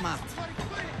Samat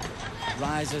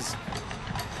rises.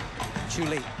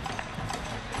 Chuli.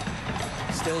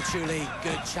 Still Chuli.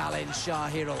 Good challenge,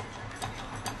 Shahirul.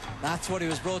 That's what he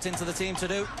was brought into the team to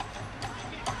do.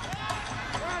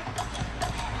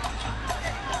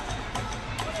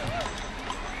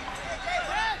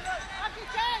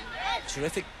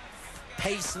 Terrific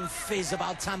pace and fizz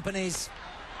about Tampines.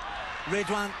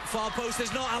 Ridwan, far post,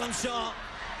 there's no Alam Shah.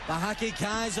 Bahaki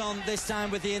Kaizon this time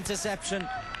with the interception.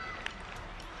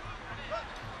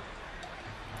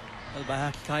 Well,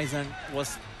 Bahaki Kaizon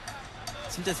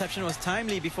his interception was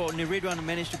timely before Ridwan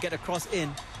managed to get a cross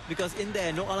in, because in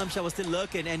there, no Alam Shah was still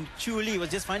lurking, and Chu Lee was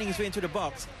just finding his way into the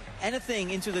box. Anything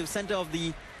into the center of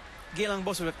the Geylang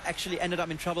box would have actually ended up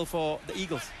in trouble for the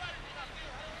Eagles.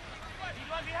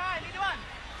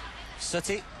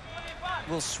 Sutty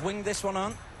will swing this one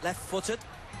on, left-footed.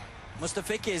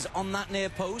 Mustafik is on that near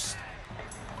post.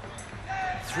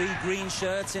 3 green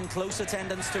shirts in close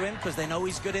attendance to him because they know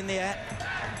he's good in the air.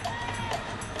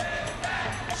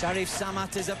 Sharif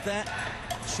Samat is up there.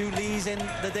 Chu Lee's in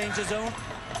the danger zone.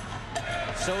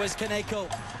 So is Kaneko.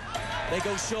 They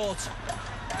go short.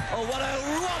 Oh, what a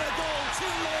goal, Chu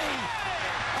Lee!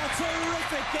 A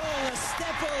terrific goal, a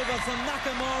step over from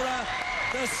Nakamura.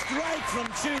 The strike from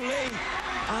Chu Lee,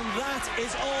 and that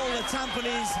is all the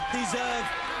Tampines deserve.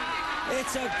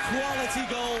 It's a quality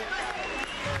goal,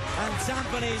 and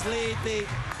Tampines lead the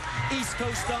East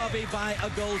Coast Derby by a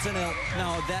goal to nil.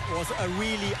 Now that was a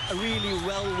really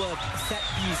well-worked set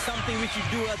piece, something which you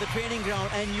do at the training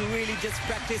ground and you really just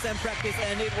practice and practice,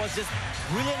 and it was just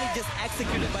brilliantly just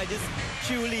executed by just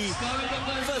Chu Lee.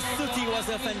 First Suti was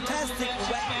a fantastic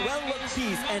well-worked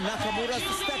piece, and Nakamura's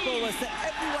step over set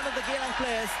every one of the Geylang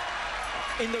players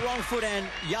in the wrong foot, and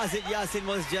Yazid Yassin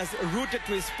was just rooted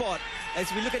to his spot.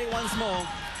 As we look at it once more,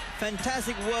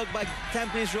 fantastic work by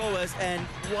Tampines Rovers, and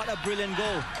what a brilliant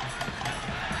goal.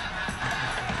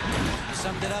 You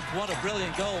summed it up, what a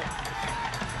brilliant goal.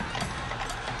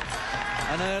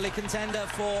 An early contender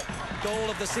for goal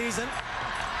of the season.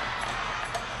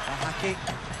 Bahaki.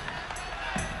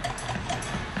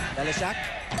 Belishak.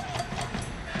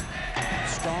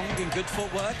 Strong in good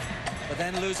footwork, but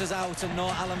then loses out and no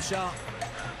Alam Shah.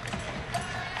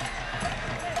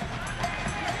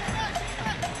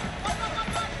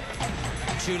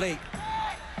 Chu Lee.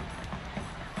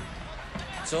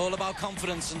 It's all about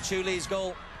confidence, and Chu Lee's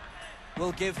goal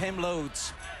will give him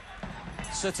loads.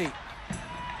 Sutty.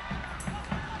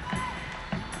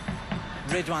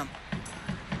 Ridwan.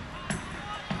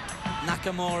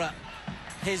 Nakamura.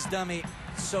 his dummy,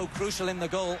 so crucial in the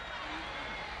goal.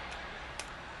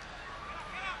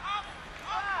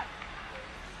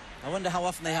 I wonder how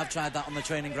often they have tried that on the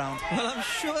training ground. Well, I'm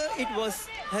sure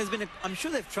I'm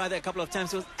sure they've tried that a couple of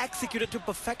times. It was executed to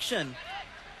perfection.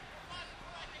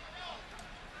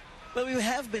 Well, we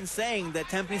have been saying that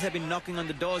Tampines have been knocking on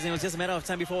the doors, and it was just a matter of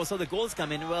time before we saw the goals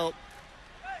come in. Well,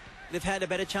 they've had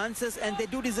better chances, and they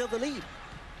do deserve the lead.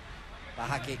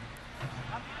 Bahaki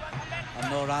and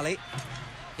Noor Ali.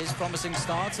 His promising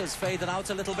start has faded out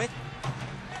a little bit.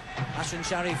 Ashwin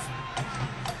Sharif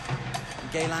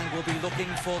and Geylang will be looking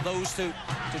for those two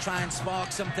to try and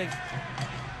spark something.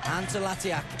 And to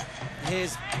Latiak.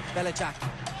 Here's Belichak.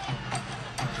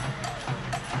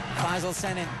 Faisal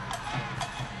Senin.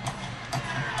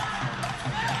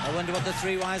 I wonder what the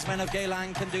three wise men of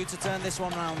Geylang can do to turn this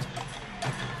one round.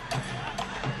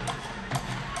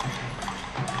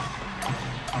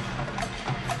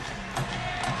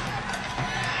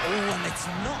 Oh, and it's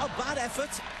not a bad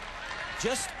effort.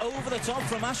 Just over the top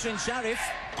from Ashwin Sharif.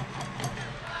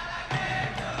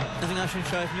 I think Ashwin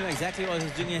Sharif knew exactly what he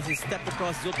was doing as he stepped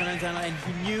across Zulkarnain's line, and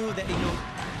he knew that,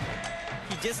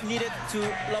 he just needed to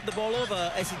lob the ball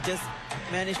over, as he just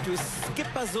managed to skip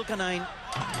past Zulkarnain.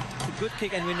 It's a good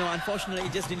kick, and we know, unfortunately,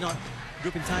 it just did not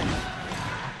group in time.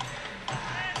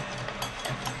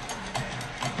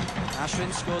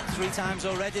 Ashwin scored 3 times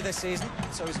already this season,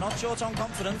 so he's not short on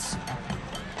confidence.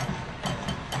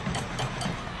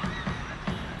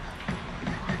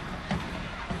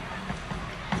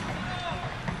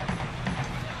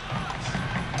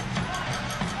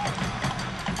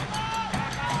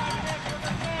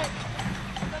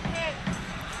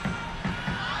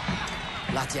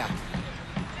 Latiak.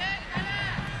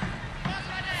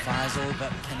 Faisal,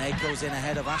 but Kaneko's in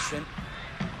ahead of Ashwin.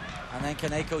 And then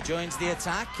Kaneko joins the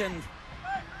attack, and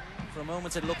for a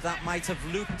moment it looked that might have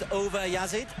looped over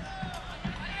Yazid.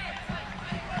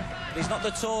 But he's not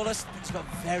the tallest, but he's got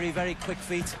very, very quick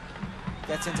feet.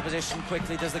 Gets into position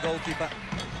quickly, does the goalkeeper.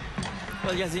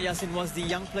 Well, Yazid Yassin was the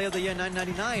young player of the year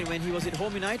 1999 when he was at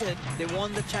Home United. They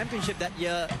won the championship that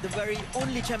year, the very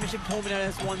only championship Home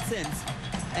United has won since.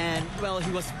 And, well,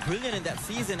 he was brilliant in that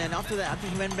season, and after that, I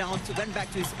think he went back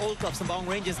to his old club, Sembawang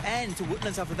Rangers, and to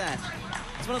Woodlands after that.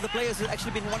 He's one of the players who's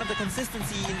actually been one of the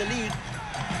consistency in the league,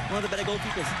 one of the better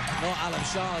goalkeepers. No, Alam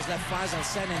Shah has left Faisal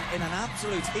Senin in an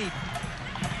absolute heap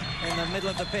in the middle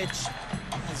of the pitch,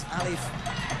 as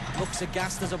Alif looks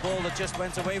aghast as a ball that just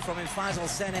went away from him. Faisal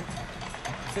Senin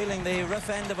feeling the rough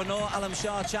end of a No Alam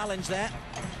Shah challenge there.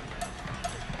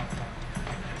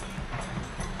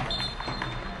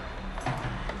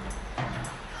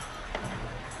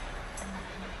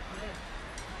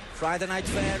 Friday night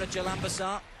fair at Jalan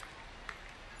Besar.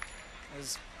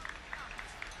 There's,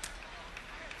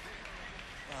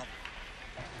 well,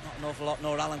 not an awful lot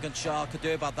Noor Alam Shah could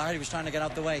do about that. He was trying to get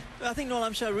out the way. I think Noor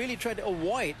Alam Shah really tried to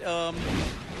avoid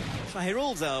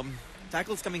Shahirul's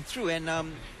tackles coming through,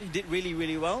 and he did really,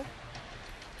 really well.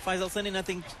 Faisal Senin, I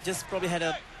think, just probably had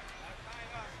a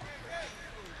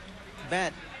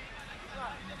bad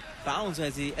bounce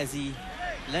as he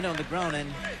landed on the ground,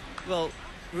 and, well,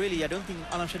 really, I don't think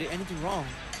Alam Shah did anything wrong.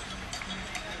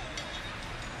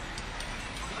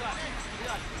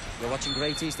 You're watching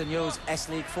Great Eastern Yo's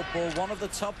S-League football, one of the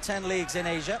top 10 leagues in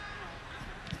Asia.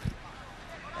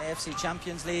 AFC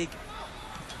Champions League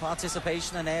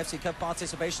participation and AFC Cup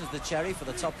participation is the cherry for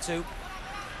the top 2. And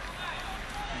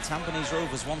Tampines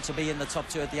Rovers want to be in the top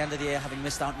 2 at the end of the year, having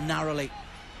missed out narrowly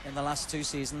in the last 2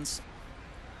 seasons.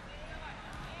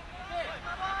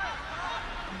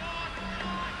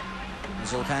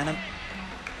 Zulkarnain.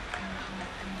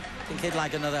 I think he'd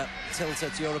like another tilt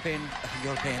at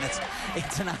it's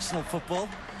international football.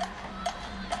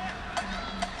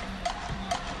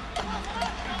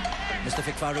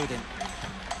 Mustafik Farudin.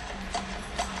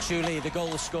 Truly the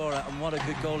goal scorer, and what a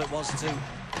good goal it was too.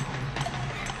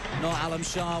 Not Alam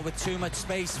Shah with too much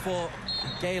space for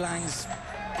Geylang's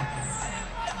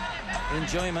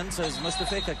enjoyment, as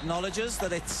Mustafik acknowledges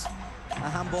that it's a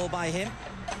handball by him.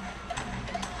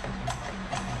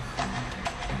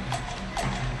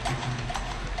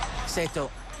 Seto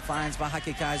finds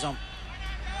Bahaki Kaizon.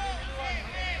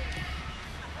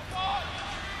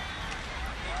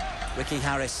 Ricky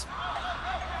Harris.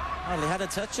 Well, he had a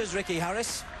touch as Ricky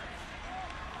Harris.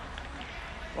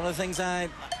 One of the things I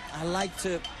like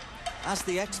to ask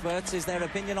the experts is their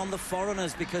opinion on the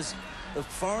foreigners, because the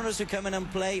foreigners who come in and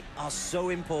play are so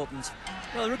important.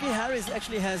 Well, Ricky Harris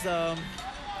actually has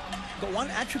got one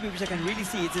attribute which I can really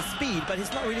see. It's his speed, but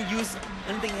he's not really used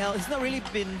anything else. He's not really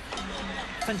been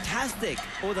fantastic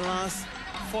over the last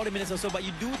 40 minutes or so, but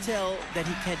you do tell that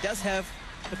he does have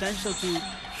potential to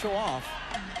show off.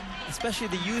 especially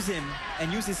they use him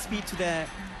and use his speed to their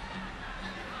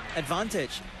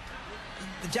advantage.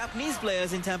 The Japanese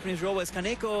players in Tampines Rovers,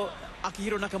 Kaneko,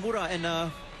 Akihiro Nakamura, and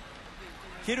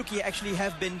Hiruki actually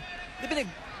they've been a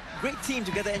great team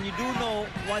together, and you do know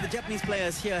why the Japanese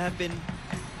players here have been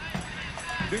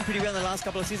doing pretty well in the last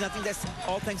couple of seasons. I think that's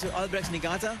all thanks to Albrecht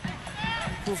Nigata,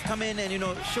 who've come in and, you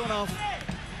know, shown off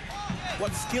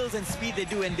what skills and speed they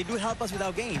do, and they do help us with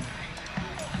our game.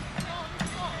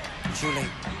 Julie.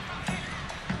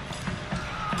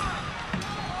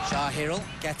 Shah Hirul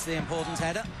gets the important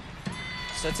header.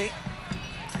 Suti.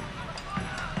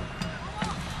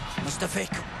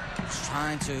 Mustafik is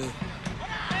trying to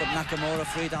put Nakamura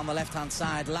free down the left-hand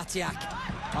side. Latiak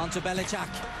onto Belichak.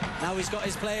 Now he's got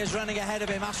his players running ahead of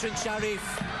him. Ashrin Sharif.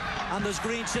 And there's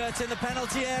green shirts in the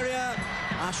penalty area.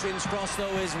 Ashrin's cross,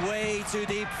 though, is way too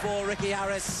deep for Ricky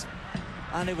Harris.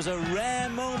 And it was a rare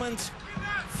moment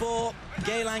for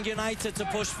Geylang United to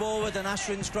push forward, and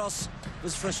Ashrin's cross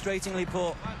was frustratingly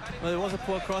poor. Well, it was a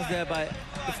poor cross there by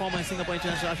the former Singapore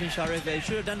international Ashrin Sharif. They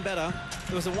should have done better.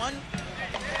 It was the one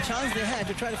chance they had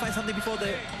to try to find something before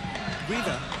the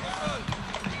breather.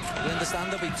 We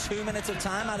understand there'll be 2 minutes of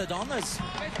time added on as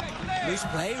loose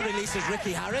play releases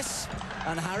Ricky Harris.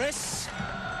 And Harris,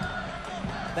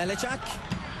 Belichak,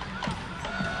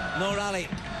 Noor Ali.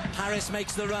 Harris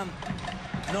makes the run.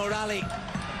 Noor Ali,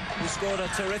 who scored a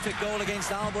terrific goal against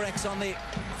Albirex on the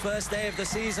first day of the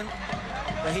season.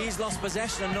 But he's lost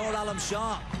possession, and Noor Alam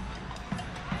Shah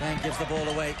then gives the ball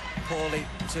away poorly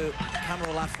to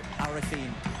Kamrul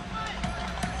Arifin.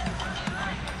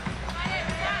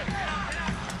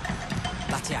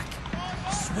 Latiak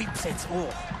sweeps it.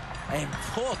 Oh,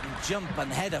 important jump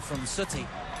and header from Suti.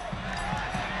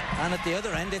 And at the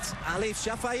other end, it's Alif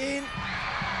Shafayin.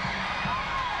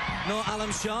 Noor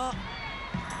Alam Shah.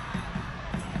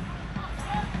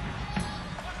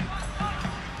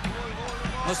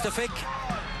 Mustafik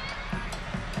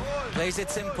plays it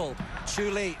simple.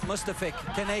 Chuli, Mustafik,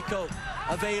 Kaneko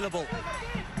available.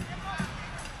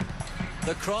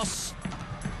 The cross.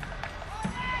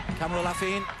 Kamrul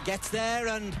Afin gets there,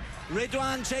 and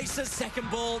Ridwan chases second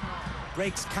ball.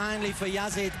 Breaks kindly for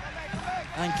Yazid.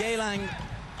 And Geylang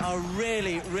are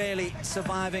really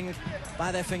surviving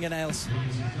by their fingernails.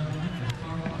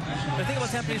 The thing about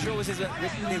Tampines Rovers is that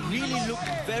they really look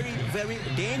very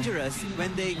dangerous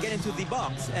when they get into the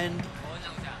box, and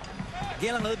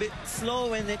Geylang a little bit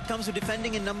slow when it comes to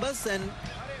defending in numbers. And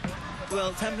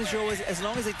well, Tampines Rovers, as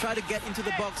long as they try to get into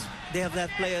the box, they have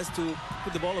that players to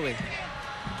put the ball away.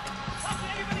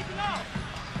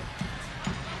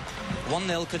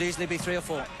 1-0 could easily be 3 or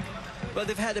 4. Well,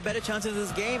 they've had a better chance in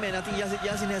this game, and I think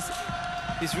Yazin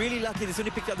is really lucky. He's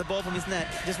only picked up the ball from his net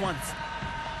just once.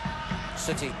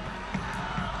 Suti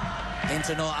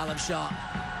into Noor Alam Shah,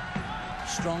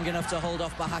 strong enough to hold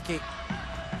off Bahaki.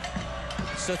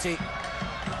 Suti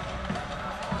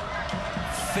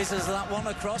fizzes that one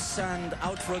across and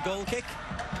out for a goal kick.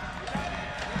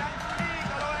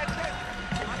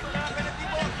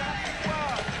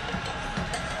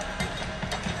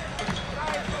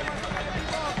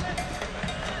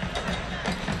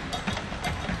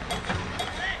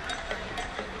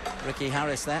 Ricky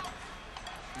Harris there,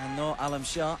 and Noor Alam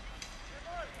Shah.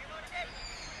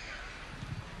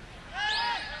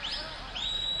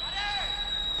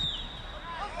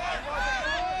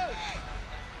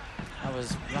 That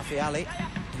was Rafi Ali,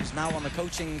 who's now on the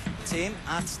coaching team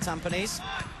at Tampines.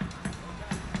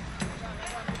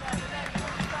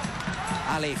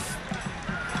 Alif.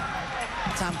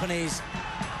 Tampines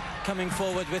coming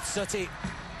forward with Suti.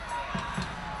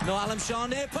 Noor Alam Shah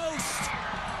near post.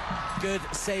 Good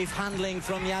safe handling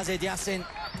from Yazid Yassin.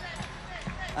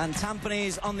 And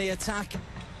Tampines on the attack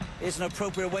is an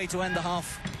appropriate way to end the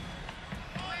half.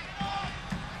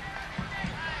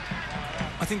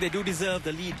 I think they do deserve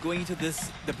the lead going into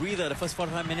the breather. The first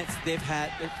 45 minutes, they've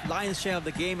had the lion's share of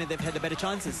the game, and they've had the better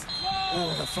chances.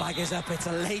 Oh, the flag is up. It's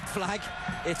a late flag.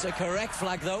 It's a correct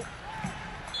flag, though.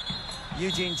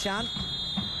 Eugene Chan.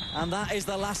 And that is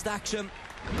the last action.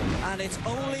 And it's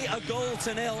only a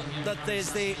 0-0 that there's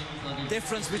the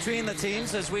difference between the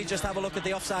teams, as we just have a look at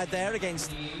the offside there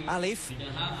against Alif.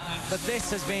 But this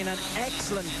has been an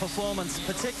excellent performance,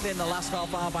 particularly in the last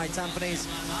half hour by Tampines,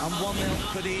 and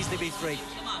 1-0 could easily be 3.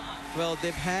 Well,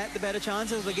 they've had the better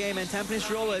chances of the game, and Tampines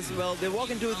Rovers, well, they walk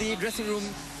into the dressing room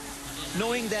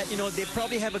knowing that, you know, they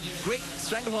probably have a great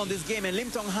stranglehold on this game, and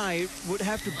Lim Tong Hai would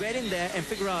have to get in there and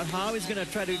figure out how he's going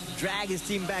to try to drag his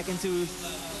team back into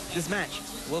this match.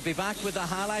 We'll be back with the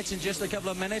highlights in just a couple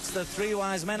of minutes. The three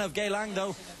wise men of Geylang,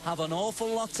 though, have an awful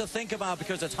lot to think about,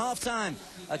 because it's half-time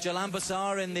at Jalan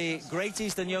Besar in the Great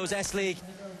Eastern Yos S-League.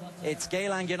 It's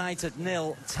Geylang United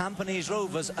 0, Tampines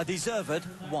Rovers a deserved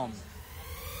 1.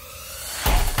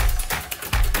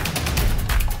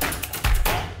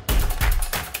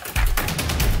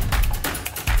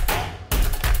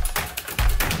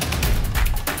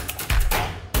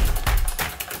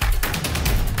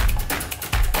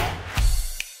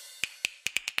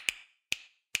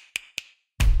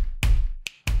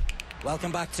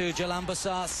 Welcome back to Jalan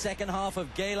Besar, second half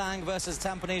of Geylang versus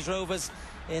Tampines Rovers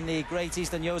in the Great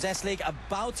Eastern Yos S-League,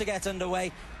 about to get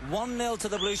underway. 1-0 to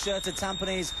the blue-shirted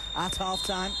Tampines at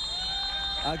half-time.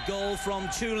 A goal from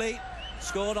Chuli,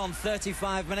 scored on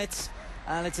 35 minutes,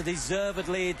 and it's a deserved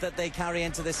lead that they carry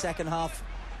into the second half.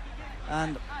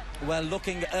 And we're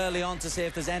looking early on to see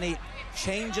if there's any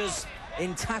changes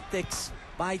in tactics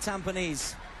by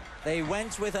Tampines. They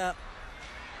went with a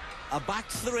back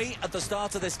three at the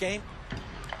start of this game,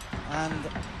 and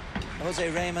Jose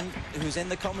Raymond, who's in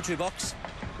the commentary box,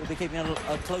 will be keeping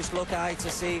a close look eye to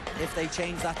see if they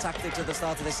change that tactics at the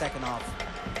start of this second half.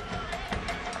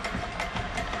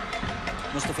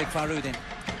 Mustafik Faroudin.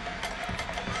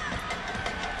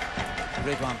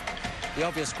 Ridwan. The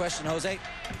obvious question, Jose,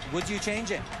 would you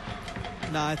change it?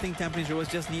 No, I think Tampines Rovers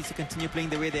just needs to continue playing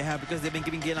the way they have, because they've been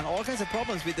giving Geylang all kinds of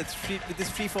problems with this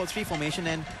 3-4-3 formation,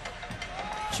 and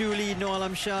Chuli, No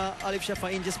Alam Shah, Alif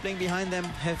Shafain just playing behind them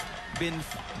have been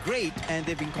great, and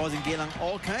they've been causing Geylang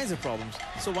all kinds of problems.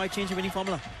 So why change the winning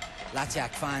formula? Latiak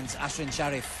finds Ashwin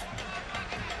Sharif.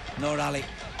 Noor Ali.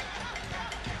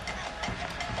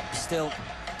 Still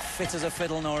fit as a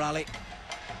fiddle, Noor Ali.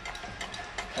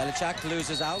 Belichak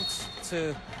loses out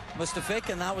to Mustafik,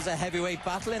 and that was a heavyweight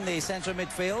battle in the centre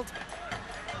midfield.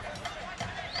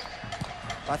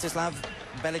 Batislav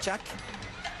Belichak.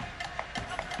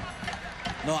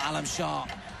 No, Alam Shah.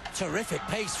 Terrific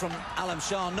pace from Alam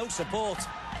Shah. No support.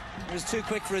 He was too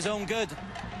quick for his own good.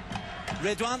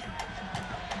 Ridwan.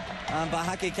 And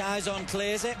Bahaki Kaizon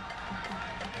clears it.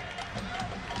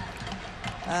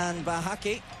 And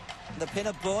Bahaki, the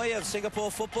pin-up boy of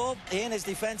Singapore football, he and his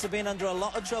defence have been under a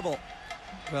lot of trouble.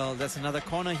 Well, that's another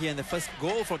corner here, and the first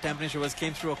goal for Tampines Rovers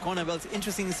came through a corner. Well, it's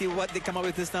interesting to see what they come up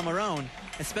with this time around,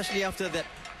 especially after that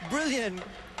brilliant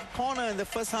corner in the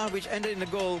first half, which ended in a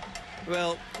goal.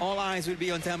 Well, all eyes will be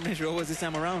on Tampines Rovers this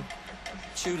time around.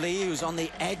 Chuli, who's on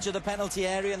the edge of the penalty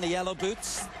area in the yellow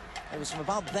boots. It was from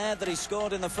about there that he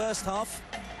scored in the first half.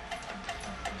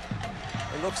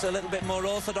 It looks a little bit more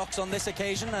orthodox on this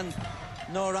occasion, and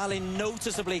Noor Ali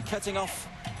noticeably cutting off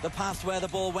the path where the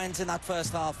ball went in that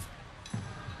first half.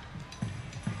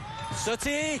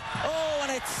 Suti! Oh,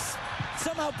 and it's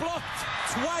somehow blocked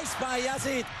twice by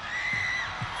Yazid.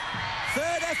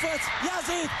 Third effort,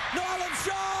 Yazid, No Alam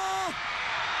Shah!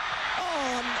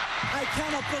 Oh, I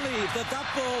cannot believe that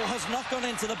ball has not gone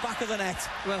into the back of the net.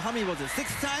 Well, how many was it?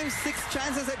 6 times, 6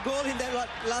 chances at goal in that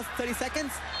last 30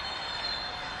 seconds?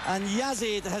 And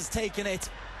Yazid has taken it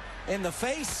in the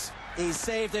face. He's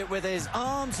saved it with his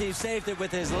arms, he's saved it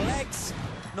with his legs.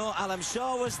 No Alam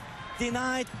Shah was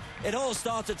denied. It all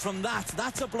started from that.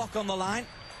 That's a block on the line.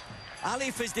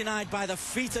 Alif is denied by the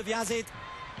feet of Yazid.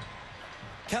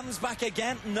 Comes back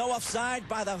again, no offside,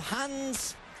 by the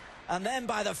hands, and then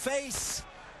by the face,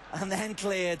 and then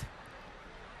cleared.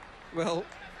 Well,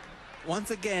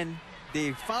 once again,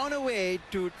 they found a way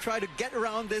to try to get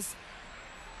around this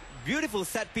beautiful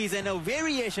set piece, and a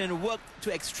variation worked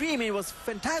to extreme. It was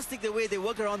fantastic the way they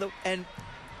worked around and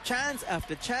chance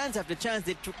after chance after chance,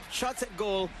 they took shots at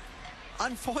goal.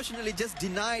 Unfortunately, just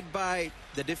denied by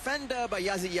the defender, by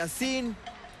Yazid Yassin,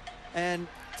 and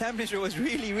Tampines was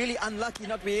really, really unlucky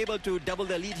not to be able to double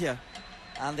their lead here.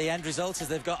 And the end result is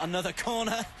they've got another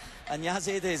corner, and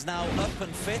Yazid is now up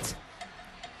and fit.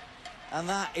 And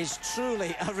that is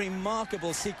truly a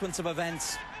remarkable sequence of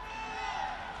events.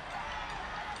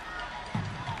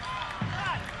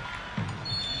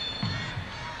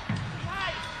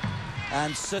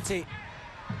 And Suti.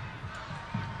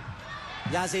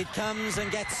 Yazid comes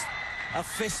and gets a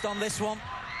fist on this one.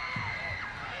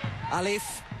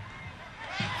 Alif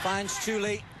finds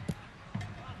Chuli,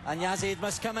 and Yazid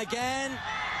must come again.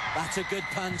 That's a good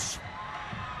punch.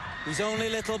 He's only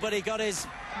little, but he got his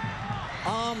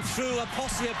arm through a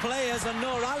posse of players, and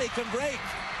Noor Ali can break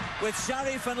with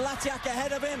Sharif and Latiak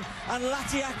ahead of him, and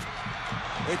Latiak,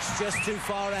 it's just too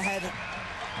far ahead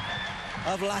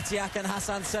of Latiak and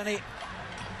Hassan Sunny.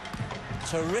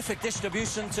 Terrific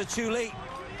distribution to Chuli.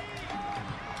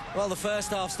 Well, the first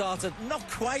half started not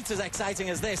quite as exciting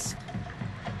as this,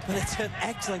 but it's an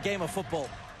excellent game of football.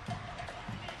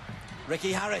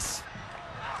 Ricky Harris.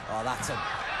 Oh, that's a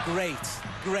great,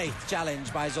 great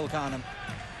challenge by Zulkarnain.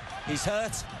 He's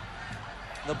hurt.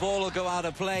 The ball will go out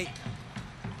of play.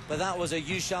 but that was a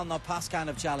you shall not pass kind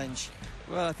of challenge.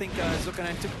 Well, I think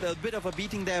Zulkarnain took a bit of a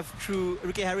beating there through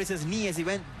Ricky Harris's knee as he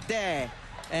went there.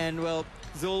 And, well,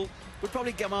 Zul would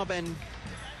probably come up and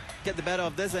get the better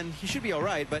of this, and he should be all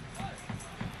right, but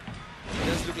it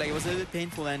does look like it was a little bit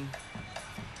painful. And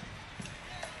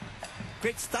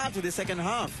great start to the second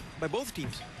half by both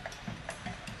teams.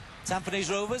 Tampines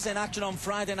Rovers in action on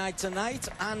Friday night tonight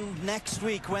and next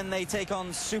week when they take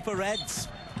on Super Reds.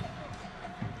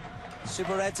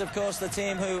 Super Reds, of course, the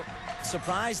team who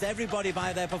surprised everybody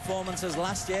by their performances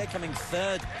last year, coming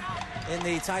third in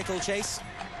the title chase.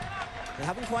 They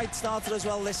haven't quite started as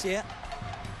well this year.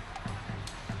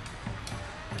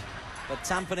 But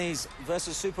Tampines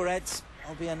versus Super Reds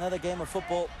will be another game of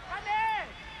football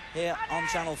here on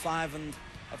Channel 5, and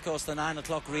of course the 9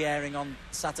 o'clock re-airing on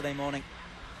Saturday morning.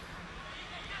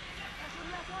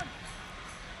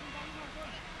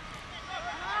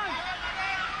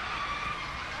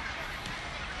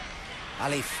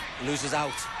 Alif loses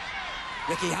out.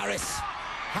 Ricky Harris.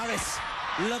 Harris,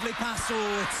 lovely pass.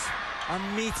 Oh, it's a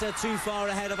metre too far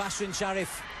ahead of Ashwin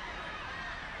Sharif.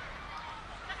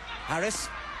 Harris.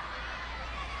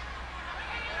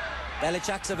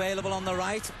 Belichak's available on the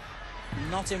right.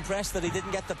 Not impressed that he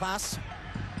didn't get the pass.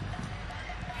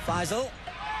 Faisal.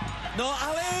 No,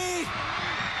 Ali!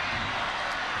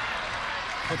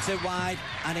 Puts it wide,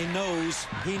 and he knows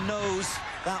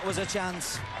that was a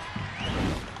chance.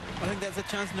 I think there's a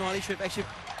chance No Ali should have actually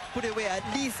put it away, at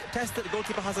least tested the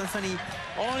goalkeeper Hassan Sani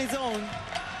on his own.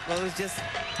 Well, it just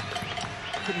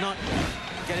could not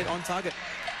get it on target.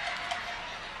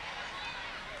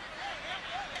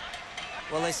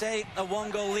 Well, they say a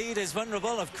one-goal lead is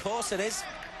vulnerable. Of course it is.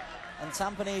 And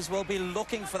Tampines will be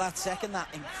looking for that second. That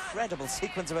incredible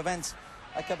sequence of events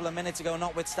a couple of minutes ago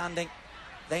notwithstanding,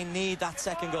 they need that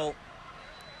second goal.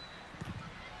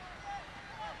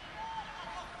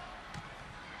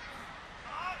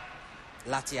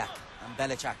 Latiak and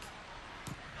Belichak.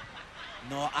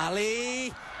 No,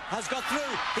 Ali has got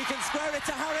through. He can square it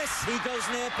to Harris. He goes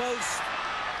near post.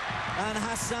 And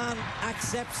Hassan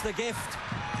accepts the gift.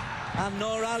 And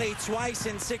Noor Ali, twice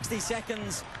in 60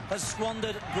 seconds, has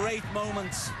squandered great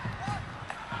moments.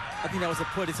 I think that was a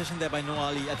poor decision there by Noor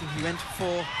Ali. I think he went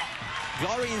for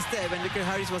glory instead when Ricky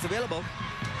Harris was available.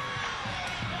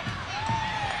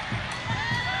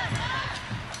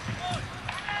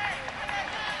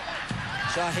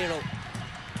 Shah Hero.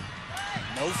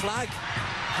 No flag.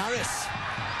 Harris.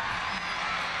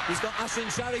 He's got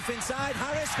Ashwin Sharif inside.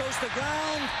 Harris goes to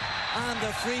ground. And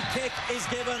the free kick is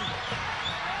given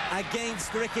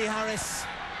against Ricky Harris.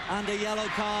 And a yellow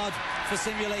card for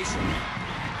simulation.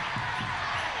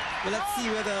 Well, let's see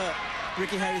whether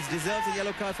Ricky Harris deserves a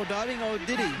yellow card for diving, or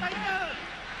did he?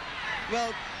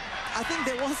 Well, I think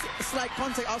there was slight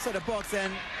contact outside the box,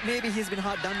 and maybe he's been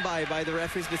hard done by the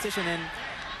referee's decision. And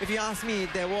if you ask me,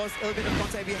 there was a little bit of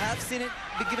contact. We have seen it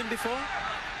be given before.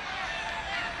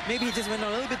 Maybe he just went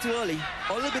on a little bit too early,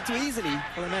 or a little bit too easily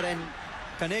for the matter. And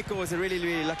Kaneko was a really,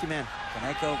 really lucky man.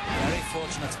 Kaneko, very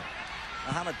fortunate.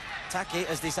 Mohamed Taki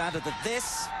has decided that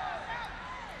this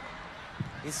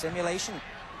is simulation.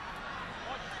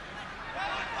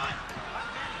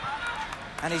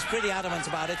 And he's pretty adamant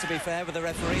about it, to be fair, with the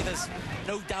referee. There's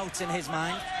no doubt in his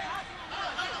mind.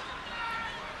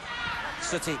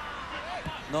 Sutty.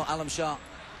 No, Alam Shah.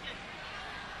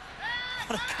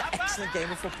 What an excellent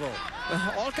game of football.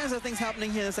 All kinds of things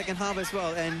happening here in the second half as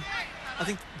well. And I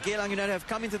think Geylang United have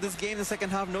come into this game in the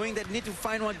second half knowing that they need to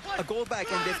find a goal back,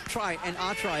 and they've tried and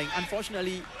are trying.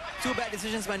 Unfortunately, two bad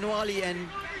decisions by Noor Ali, and,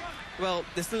 well,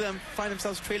 they still find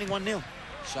themselves trailing 1-0.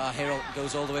 Shah Hero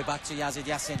goes all the way back to Yazid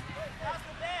Yassin.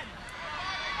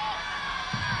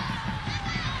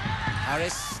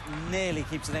 Harris nearly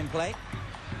keeps it in play.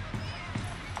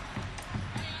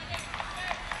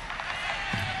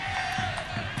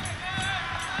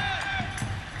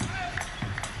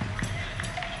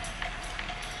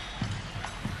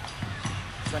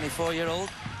 '24-year-old,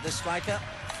 the striker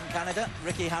from Canada,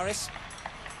 Ricky Harris.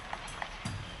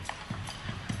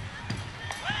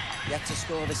 Yet to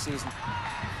score this season.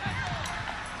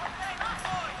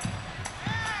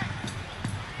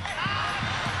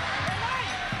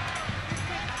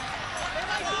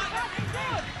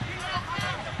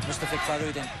 Mustafik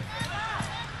Farudin.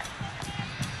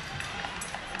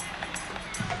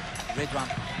 Ridwan.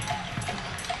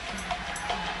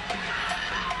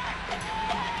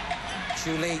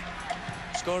 Chuli,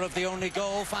 scorer of the only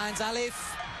goal, finds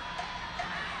Alif.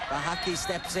 Bahaki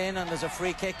steps in and there's a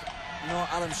free kick. No,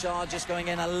 Alam Shah just going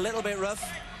in a little bit rough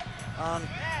on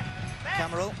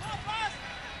Cameron.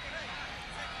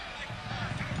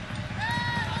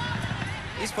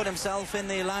 He's put himself in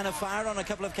the line of fire on a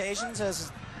couple of occasions,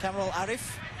 as Kamal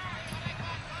Arif.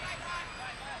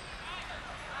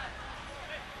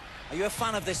 Are you a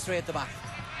fan of this three at the back?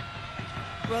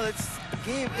 Well, it's a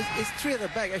game. It's three at the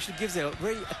back. Actually, gives a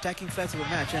very attacking, flexible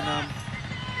match, and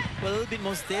well, a little bit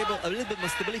more stable. A little bit more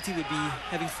stability would be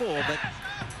having four. But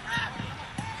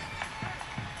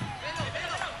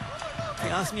if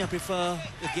you ask me, I prefer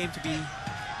the game to be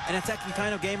an attacking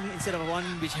kind of game instead of one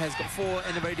which has got four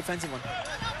and a very defensive one.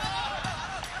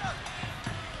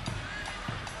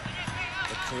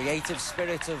 The creative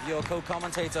spirit of your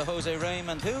co-commentator Jose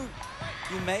Raymond, who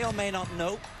you may or may not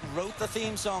know wrote the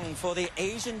theme song for the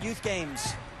Asian Youth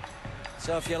Games.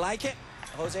 So if you like it,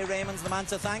 Jose Raymond's the man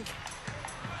to thank.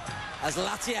 As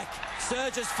Latiak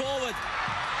surges forward.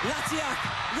 Latiak,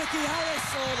 Ricky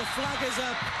Harris, oh, the flag is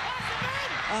up.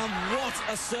 And what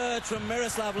a surge from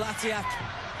Miroslav Latiak.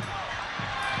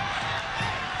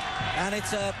 And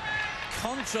it's a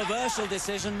controversial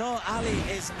decision. No, Ali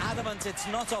is adamant it's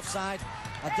not offside.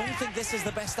 I don't think this is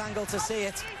the best angle to see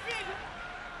it.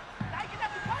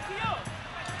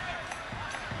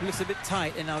 It looks a bit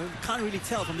tight, and I can't really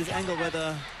tell from this angle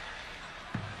whether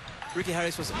Ricky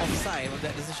Harris was offside when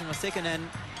that decision was taken. And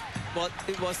well,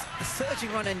 it was a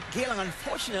surging run, and Geylang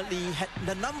unfortunately had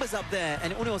the numbers up there,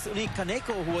 and it was only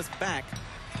Kaneko who was back.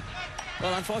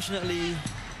 Well, unfortunately,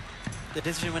 the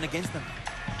decision went against them.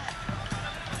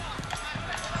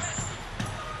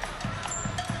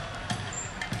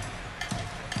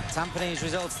 Tampines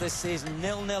results this season: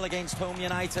 0-0 against Home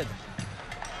United.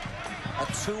 A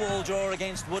 2-2 draw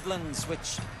against Woodlands,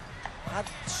 which had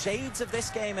shades of this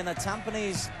game in that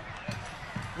Tampines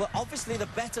were obviously the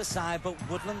better side, but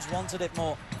Woodlands wanted it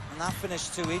more. And that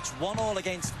finished 2 each. 1-1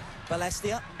 against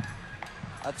Balestia.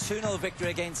 A 2-0 victory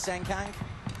against Senkang.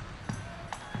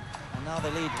 And now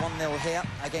they lead 1-0 here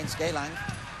against Geylang.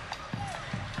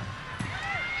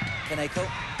 Kaneko.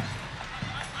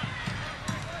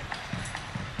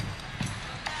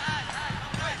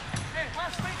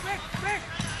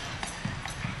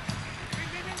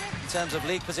 In terms of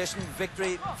league position,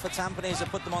 victory for Tampines have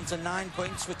put them on to 9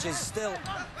 points, which is still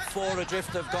 4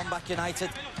 adrift of Gombak United,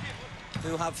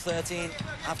 who have 13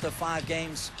 after 5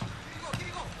 games.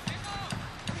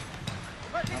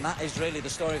 And that is really the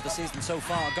story of the season so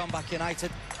far. Gombak United,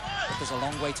 but there's a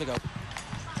long way to go.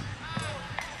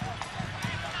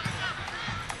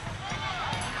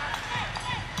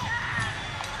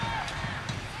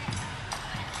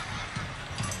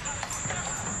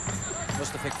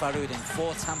 Mustafik Faroudin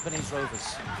for Tampines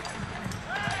Rovers.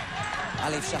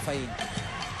 Alif Shafain.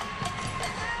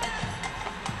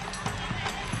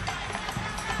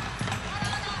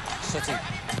 Sutty.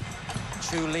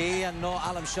 Chu Lee and Noor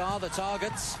Alam Shah, the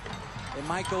targets. It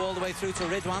might go all the way through to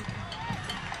Ridwan.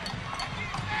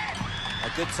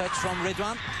 A good touch from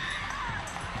Ridwan.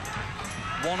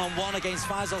 One-on-one against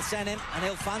Faisal Senim, and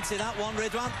he'll fancy that one,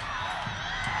 Ridwan.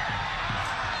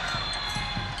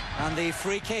 And the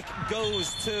free kick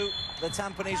goes to the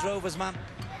Tampines Rovers man.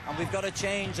 And we've got a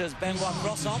change as Benoit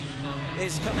Crosson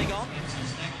is coming on.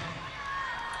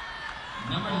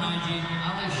 Number 19,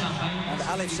 Alif Shafain. And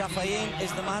Alif Shafain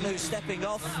is the man who's stepping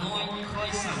off.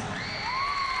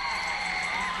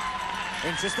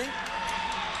 Interesting.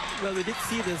 Well, we did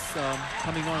see this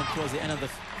coming on towards the end of the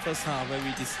first half, where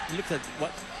we just looked at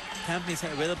what Tampines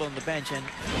had available on the bench, and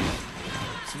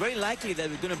it's very likely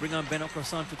that we're going to bring on Benoit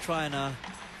Crosson to try and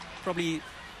probably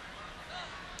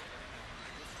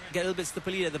get a little bit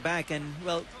stability at the back. And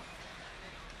well,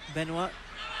 Benoit,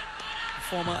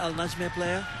 former Al Najmeh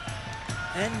player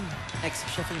and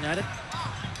ex-Sheffield United,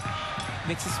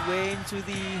 makes his way into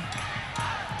the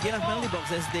Geylang penalty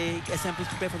box as Tampines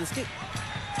prepare for this kick.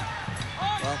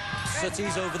 Well,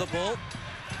 Sutty's over the ball.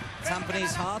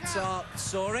 Tampines hearts are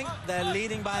soaring. They're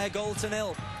leading by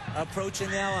 1-0,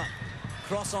 approaching the hour.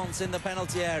 Croissants in the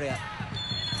penalty area.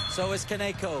 So is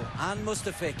Kaneko and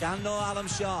Mustafik and Noor Alam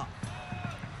Shah.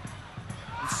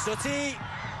 And Sutty.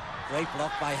 Great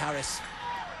block by Harris.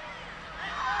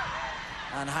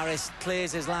 And Harris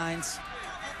clears his lines.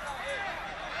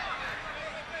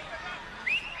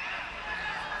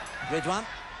 Ridwan.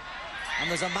 And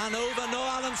there's a man over, Noor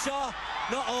Alam Shah.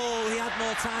 No, oh, he had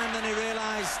more time than he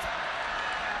realised.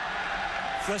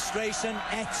 Frustration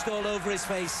etched all over his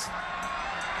face.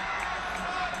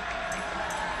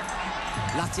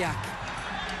 Latiak.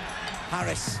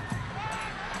 Harris.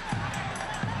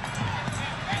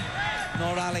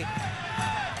 Noor Ali.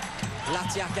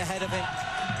 Latiak ahead of him,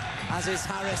 as is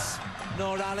Harris.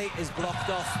 Noor Ali is blocked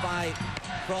off by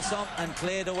Crosson and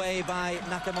cleared away by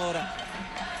Nakamura.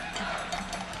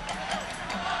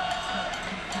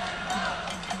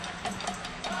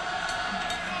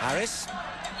 Harris,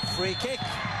 free kick.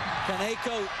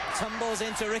 Kaneko tumbles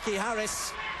into Ricky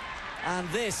Harris. And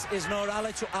this is Noor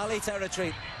Ali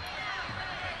territory.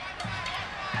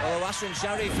 Although Ashwin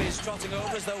Sharif is trotting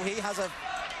over as though he has a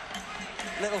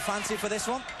little fancy for this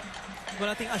one. Well,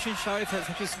 I think Ashwin Sharif has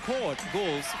actually scored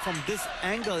goals from this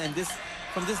angle and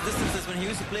from this distances when he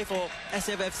used to play for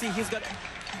SFFC. He's got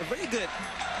a very good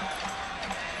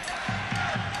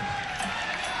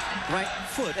right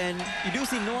foot, and you do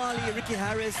see Noor Ali, Ricky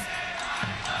Harris.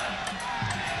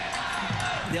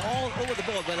 They're all over the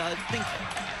ball, but I think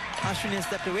Ashwin has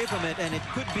stepped away from it, and it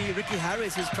could be Ricky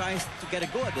Harris who tries to get a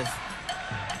go at this.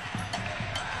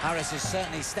 Harris is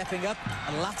certainly stepping up,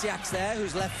 and Latiak's there,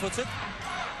 who's left-footed.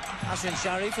 Ashwin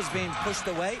Sharif has been pushed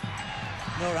away.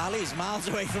 Noor Ali is miles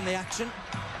away from the action.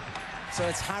 So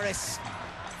it's Harris.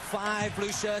 5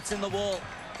 blue shirts in the wall.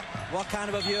 What kind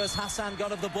of a view has Hassan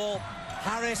got of the ball?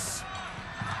 Harris.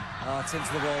 Oh, it's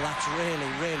into the wall. That's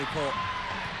really, really poor.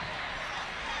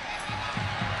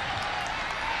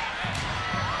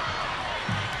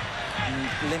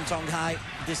 Lim Tong Hai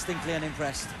distinctly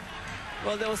unimpressed.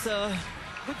 Well, there was a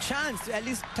good chance to at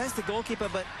least test the goalkeeper,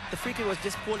 but the free kick was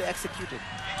just poorly executed.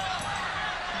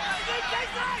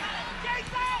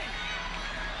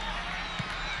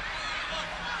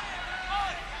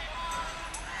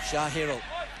 Shah Hirul.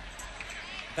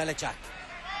 Belichak.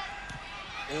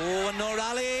 Oh, Noor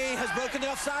Ali has broken the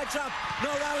offside trap.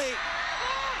 Noor Ali.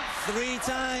 3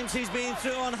 times he's been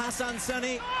through on Hassan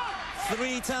Sunny.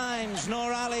 3 times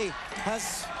Noor Ali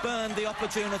has burned the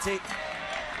opportunity.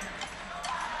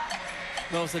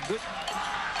 Well, it was a good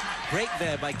break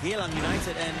there by Geylang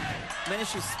United and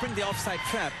managed to spring the offside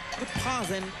trap. Good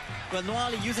pass, and well, Noor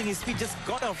Ali using his feet just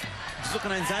got off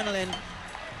Zulkarnain Zainal, and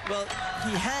well,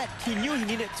 he knew he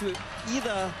needed to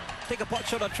either take a pot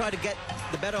shot or try to get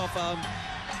the better of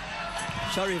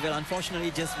Sharif. Unfortunately,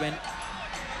 it just went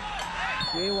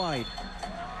way wide.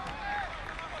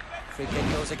 Free kick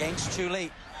goes against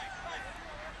Chuli.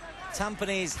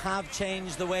 Tampines have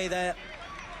changed the way their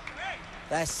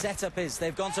setup is.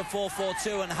 They've gone to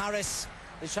 4-4-2, and Harris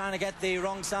is trying to get the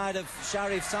wrong side of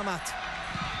Sharif Samat.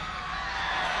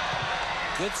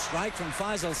 Good strike from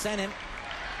Faisal Senim,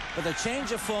 but the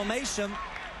change of formation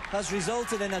has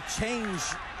resulted in a change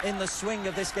in the swing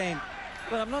of this game.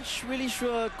 Well, I'm not really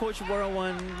sure Coach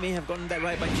Warawan may have gotten that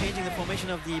right by changing the formation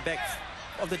of the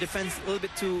defense a little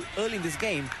bit too early in this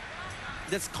game.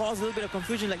 That's caused a little bit of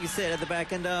confusion, like you said, at the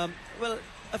back. And, well,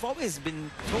 I've always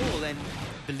been told and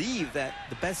believe that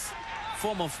the best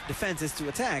form of defense is to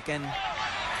attack. And,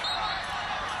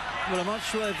 well, I'm not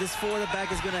sure if this forward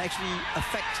back is going to actually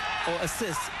affect or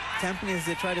assist Tampines as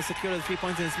they try to secure the 3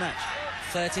 points in this match.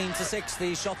 13-6,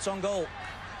 the shots on goal.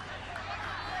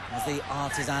 As the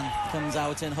artisan comes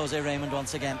out in Jose Raymond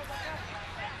once again.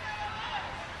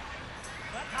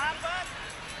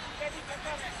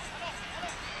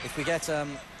 If we get a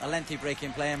lengthy break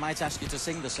in play, I might ask you to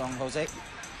sing the song, Jose.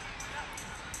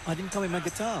 I didn't come with my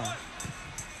guitar.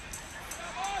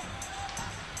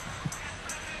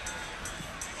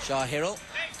 Shah Hirul,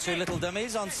 2 little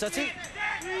dummies on Sutty.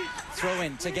 Throw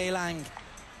in to Geylang,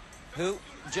 who,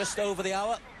 just over the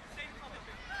hour,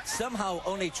 somehow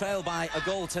only trail by a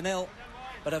 1-0,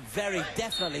 but are very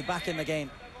definitely back in the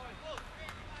game.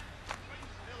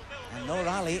 And Noor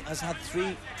Ali has had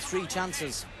three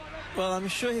chances. Well, I'm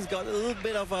sure he's got a little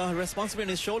bit of a responsibility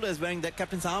on his shoulders wearing that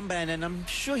captain's armband, and I'm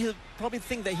sure he'll probably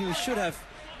think that he should have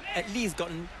at least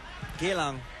gotten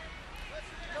Geylang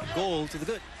a goal to the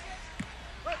good.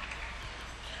 Oh,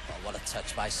 what a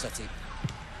touch by Sutty.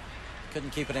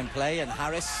 Couldn't keep it in play, and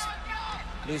Harris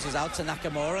loses out to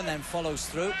Nakamura and then follows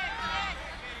through.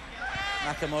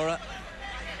 Nakamura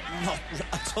not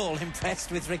at all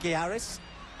impressed with Ricky Harris.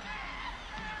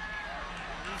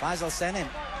 Faisal Senim.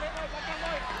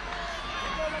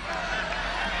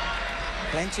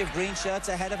 Plenty of green shirts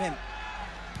ahead of him.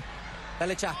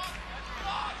 Belichak.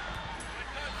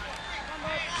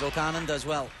 Zulkarnain does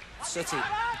well. Sutty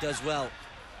does well.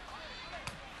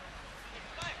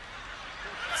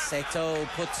 Seto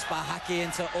puts Bahaki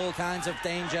into all kinds of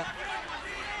danger.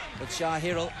 But Shah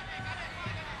Hirul.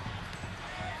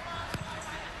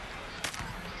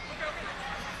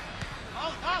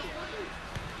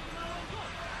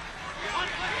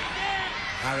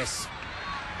 Harris.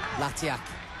 Latiak.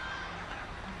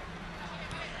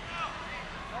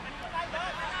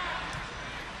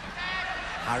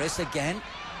 Harris again,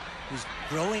 who's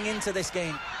growing into this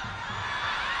game.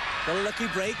 Got a lucky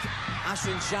break.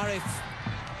 Ashwin Sharif.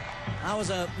 That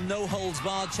was a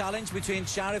no-holds-barred challenge between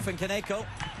Sharif and Kaneko.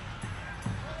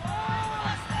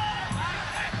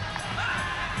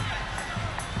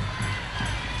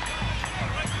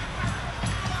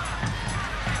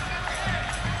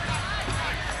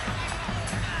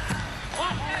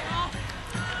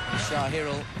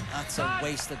 Hirul, that's a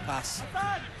wasted pass.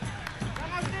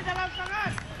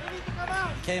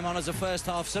 Came on as a first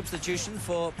half substitution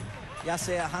for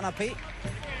Yasser Hanapi.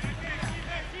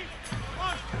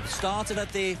 Started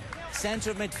at the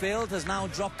centre of midfield, has now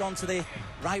dropped onto the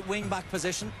right wing back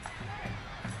position.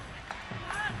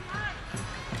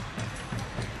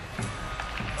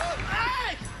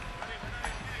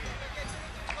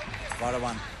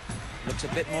 Varawan looks a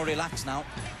bit more relaxed now.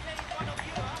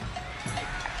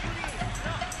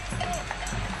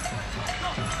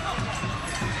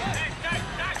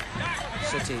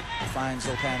 City finds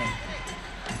Zulkarnain.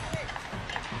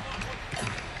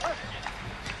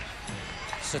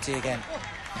 City again.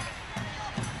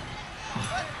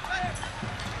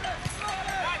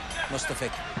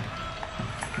 Mustafik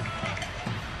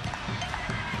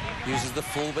uses the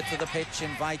full width of the pitch,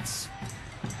 invites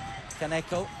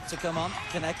Kaneko to come on.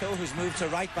 Kaneko, who's moved to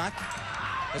right back,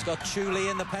 has got Chuli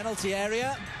in the penalty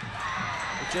area.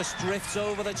 It just drifts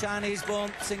over the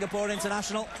Chinese-born Singapore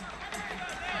international.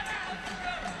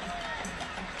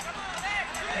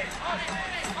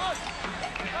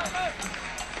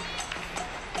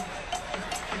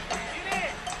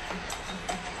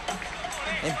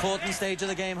 Important stage of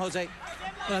the game, Jose.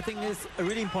 Well, I think it's a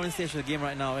really important stage of the game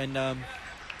right now, and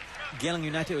Geylang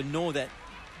United will know that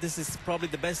this is probably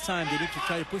the best time. They need to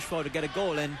try to push forward to get a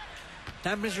goal, and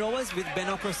Tampines Rovers with Ben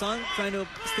Okrosan trying to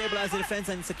stabilize the defense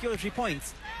and secure 3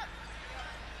 points.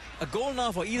 A goal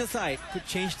now for either side could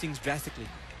change things drastically.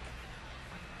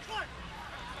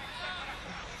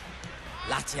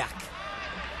 Latiak.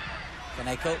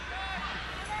 Kaneko.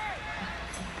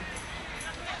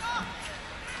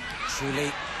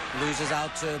 Chuli loses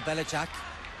out to Belichak.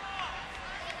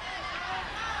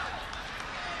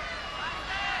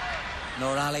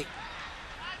 Noor Ali.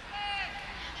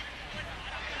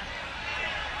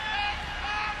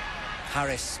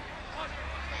 Harris.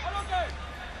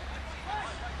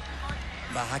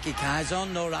 Bahaki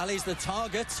Kaizon. Noor Ali's the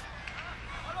target.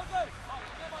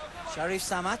 Sharif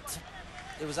Samat.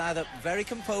 It was either very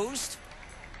composed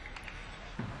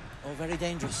or very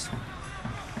dangerous.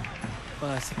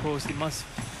 Well, I suppose he must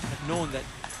have known that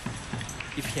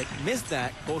if he had missed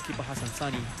that, goalkeeper Hassan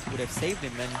Sani would have saved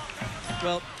him. And,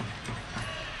 well,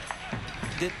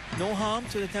 did no harm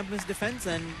to the Tampines defense,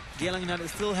 and Geylang United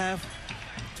still have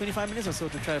 25 minutes or so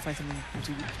to try to find something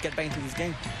to get back into this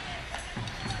game.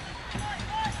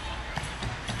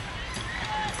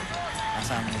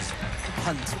 Hassan's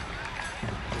punt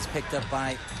is picked up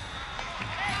by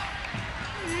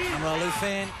Amra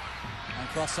Lufin, and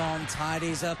Croissant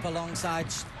tidies up alongside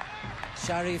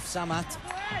Sharif Samat.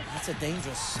 That's a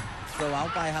dangerous throw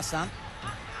out by Hassan.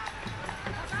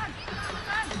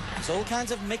 So all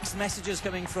kinds of mixed messages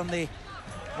coming from the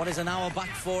what is an hour back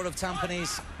four of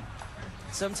Tampines.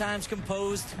 Sometimes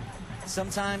composed,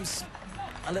 sometimes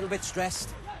a little bit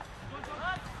stressed.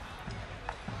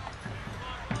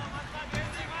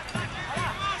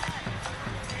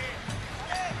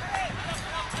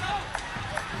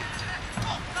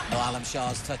 No, Alam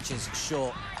Shah's touch is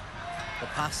short. The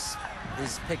pass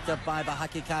is picked up by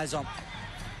Bahaki Kaizon.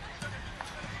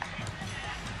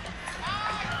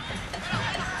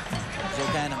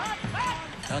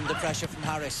 Zulkarnain under pressure from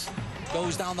Harris.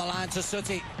 Goes down the line to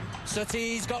Sutty.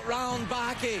 Sutty's got round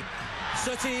Bahaki.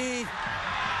 Sutty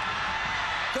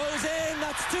goes in.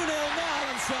 That's 2-0. No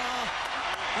Alam Shah.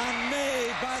 And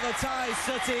made by the Thai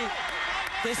Sutty.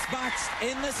 Dispatched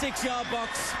in the 6-yard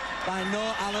box by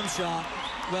Noor Alam Shah.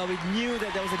 Well, we knew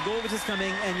that there was a goal which is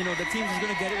coming, and you know the team who's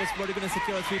going to get it was probably going to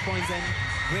secure 3 points. And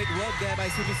great work there by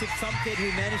Sutty, some kid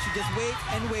who managed to just wait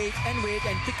and wait and wait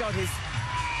and pick out his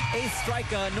ace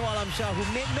striker Noor Alam Shah, who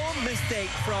made no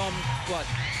mistake from what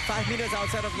 5 meters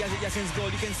outside of Yassin's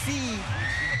goal. You can see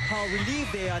how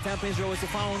relieved they are, Tampines Rovers, to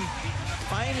found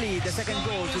finally the second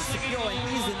goal to secure and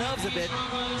ease the nerves a bit.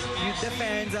 The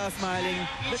fans are smiling.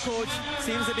 The coach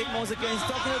seems a bit more secure. He's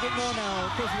talking a bit more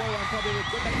now. Coach Warwan probably will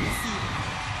go back to his seat.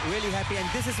 Really happy, and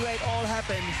this is where it all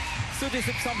happened. Sutty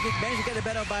Sipsomkit managed to get the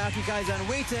better by Aki Kaizan.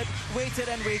 Waited,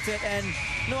 and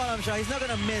Noor Alam Shah, he's not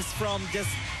going to miss from just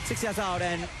 6 yards out.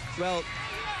 And, well,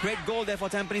 great goal there for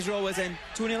Tampines Rovers, and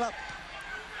 2-0 up.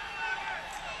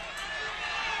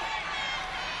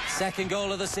 Second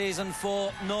goal of the season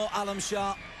for Noor Alam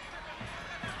Shah.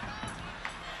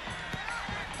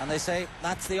 And they say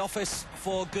that's the office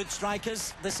for good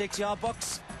strikers, the 6-yard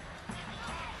box.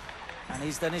 And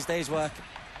he's done his day's work.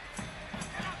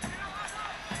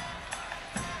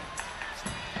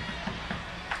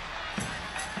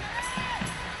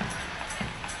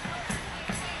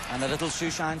 And a little shoe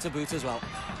shine to boot as well.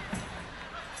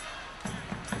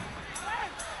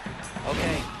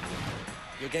 Okay,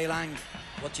 you're Geylang.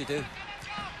 What do you do?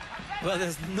 Well,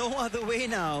 there's no other way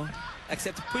now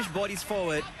except to push bodies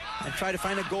forward and try to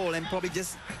find a goal and probably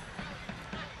just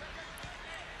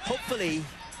hopefully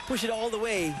push it all the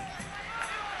way.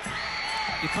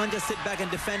 You can't just sit back and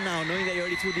defend now knowing that you're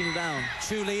already 2-0 down.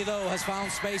 Chuli, though, has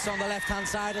found space on the left-hand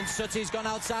side, and Sutti's gone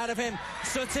outside of him.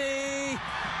 Sutti!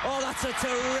 Oh, that's a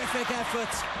terrific effort.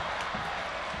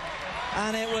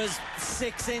 And it was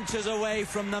 6 inches away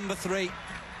from number 3.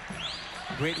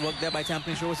 Great work there by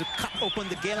Tampines Rovers to cut open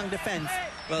the Geylang defense.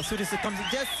 Well, Sutti comes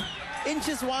just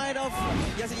inches wide of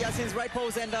Yassin's right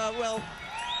post, and well,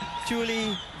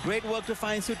 Chuli, great work to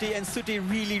find Sutti, and Sutti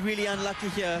really, really unlucky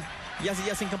here.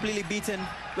 Yassin completely beaten.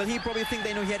 Well, he probably think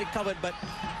they know he had it covered, but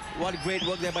what great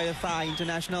work there by the Thai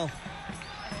international.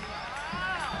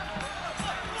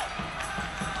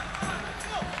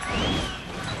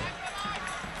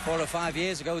 Four or 5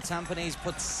 years ago, Tampines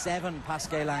put 7 past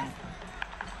Geylang.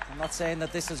 I'm not saying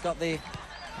that this has got the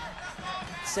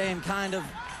same kind of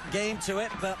game to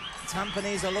it, but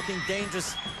Tampines are looking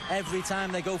dangerous every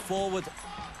time they go forward.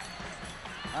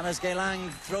 And as Geylang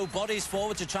throw bodies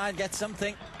forward to try and get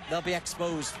something, they'll be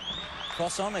exposed.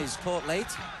 Cross on, he's caught late.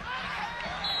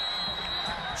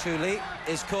 Chuli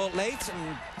is caught late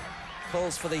and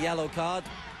calls for the yellow card.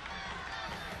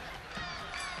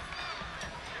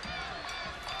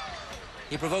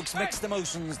 He provokes mixed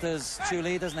emotions, does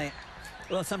Chuli, doesn't he?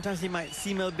 Well, sometimes he might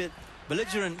seem a bit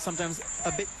belligerent, sometimes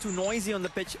a bit too noisy on the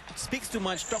pitch, speaks too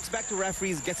much, talks back to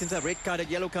referees, gets himself red carded,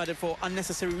 yellow carded for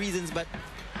unnecessary reasons, but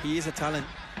he is a talent.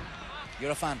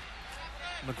 You're a fan?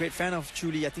 I'm a great fan of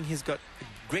Chuli. I think he's got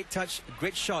a great touch, a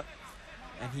great shot,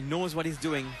 and he knows what he's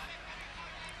doing.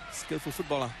 Skillful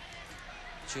footballer.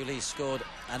 Chuli scored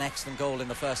an excellent goal in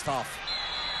the first half.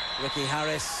 Ricky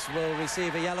Harris will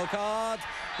receive a yellow card.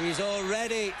 He's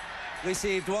already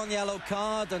received 1 yellow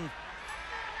card, and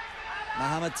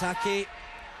Mohamed Taki,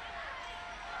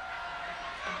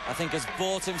 I think, has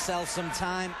bought himself some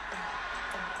time,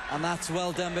 and that's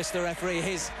well done, Mr. Referee.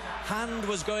 His hand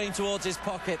was going towards his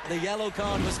pocket. The yellow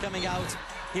card was coming out.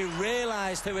 He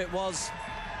realised who it was.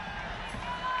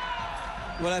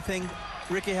 Well, I think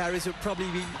Ricky Harris would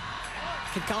probably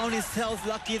can count himself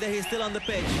lucky that he's still on the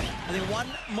pitch. I think one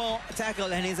more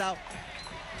tackle and he's out.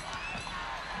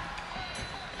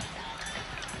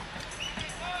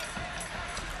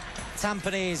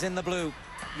 Tampines in the blue,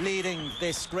 leading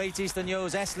this Great Eastern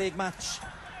Yos S-League match.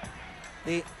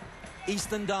 The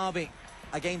Eastern Derby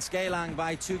against Geylang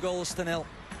by 2-0.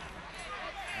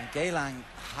 And Geylang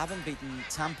haven't beaten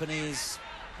Tampines,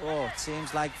 oh, it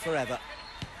seems like forever.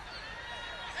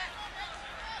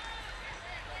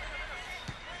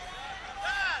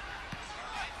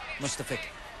 Mustafik.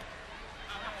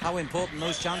 How important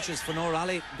those chances for Noor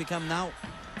Ali become now.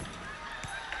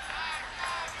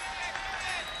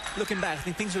 Looking back, I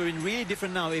think things would have been really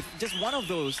different now if just one of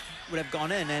those would have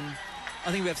gone in, and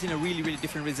I think we have seen a really, really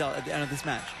different result at the end of this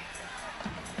match.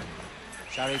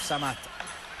 Sharif Samat.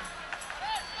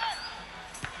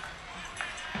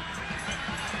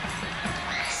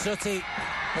 Sutti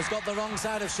has got the wrong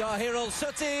side of Shah. Hirul.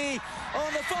 Sutti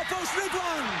on the far post.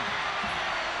 Ridwan.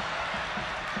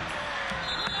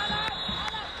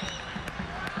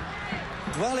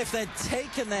 Well, if they'd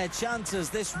taken their chances,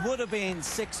 this would have been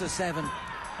 6 or 7.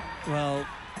 Well,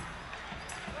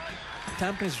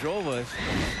 Tampines Rovers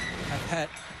have had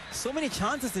so many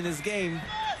chances in this game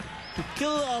to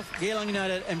kill off Geylang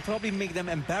United and probably make them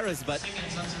embarrassed, but,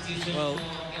 well,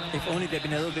 if only they'd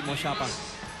been a little bit more sharper.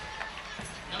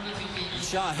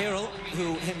 Shah Hirul,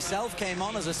 who himself came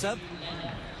on as a sub,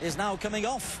 is now coming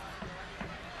off.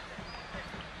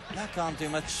 That can't do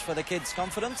much for the kids'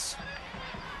 confidence.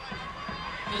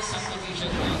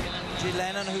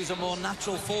 Jalan, who's a more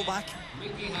natural fullback,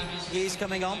 he's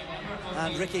coming on,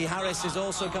 and Ricky Harris is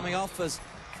also coming off as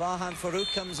Farhan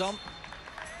Farouk comes on,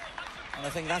 and I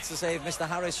think that's to save Mr.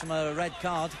 Harris from a red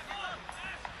card.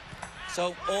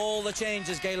 So all the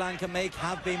changes Geylang can make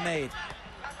have been made.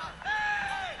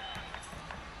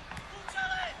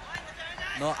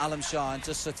 No Alam Shah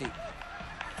into Sutti.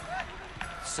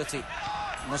 Sutti,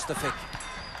 Mustafik,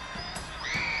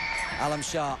 Alam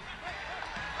Shah,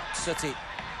 Sutti.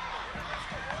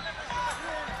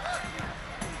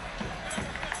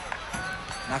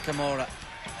 Nakamura.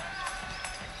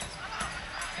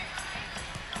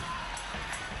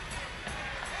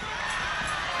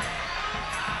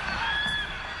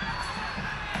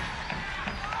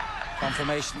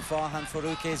 Confirmation, Farhan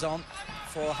Farouk is on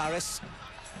for Harris.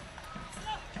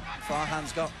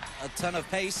 Farhan's got a ton of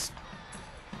pace.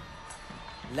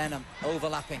 Lenham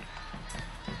overlapping.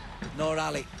 Noor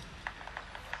Ali.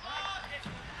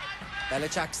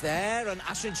 Belichak's there, and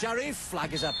Ashwin Sharif,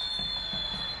 flag is up.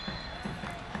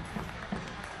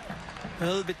 a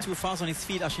little bit too fast on his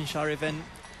feet, Ashwin Sharif, and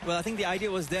well, I think the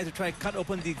idea was there to try to cut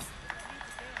open the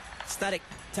static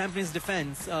Tampines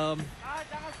defense.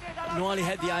 Noali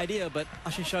had the idea, but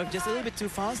Ashwin Sharif just a little bit too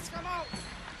fast.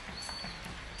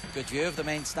 Good view of the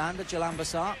main stand at Jalan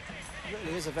Besar. It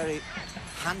really is a very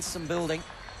handsome building.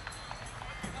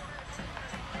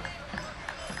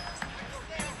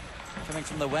 Coming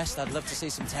from the west, I'd love to see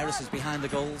some terraces behind the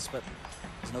goals, but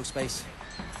there's no space.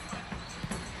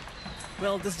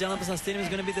 Well, this Jalan Besar Stadium is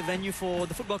going to be the venue for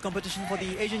the football competition for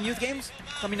the Asian Youth Games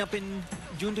coming up in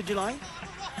June to July.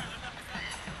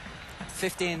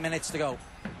 15 minutes to go.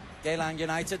 Geylang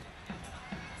United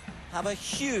have a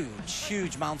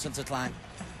huge mountain to climb.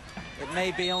 It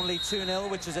may be only 2-0,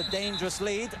 which is a dangerous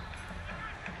lead.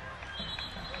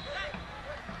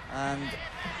 And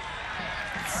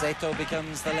Seto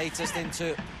becomes the latest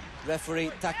into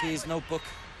referee Taki's notebook.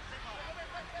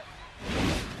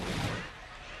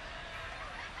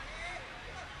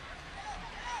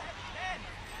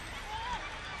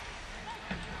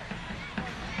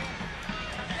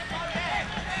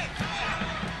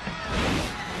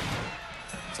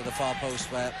 To the far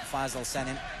post where Faisal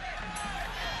Senin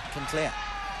can clear.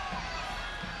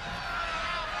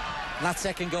 That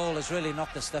second goal has really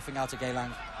knocked the stuffing out of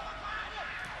Geylang.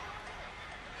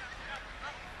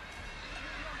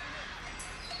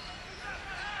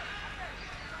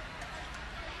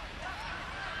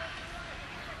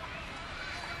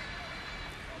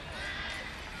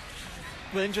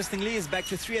 Well, interestingly, it's back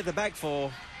to 3 at the back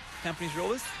for Tampines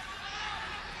Rovers,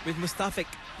 with Mustafik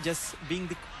just being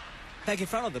the pack in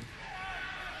front of them.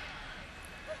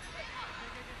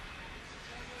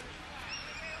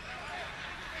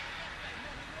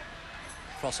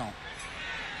 Croissant.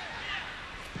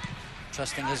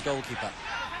 Trusting his goalkeeper.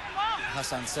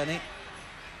 Hassan Seni.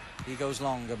 He goes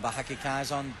long and Bahaki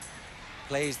Kaizon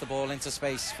plays the ball into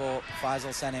space for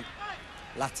Faisal Seni.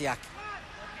 Latiak.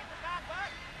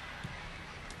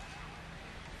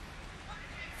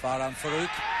 Farhan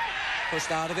Farouk pushed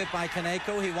out of it by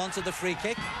Kaneko. He wanted the free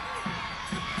kick.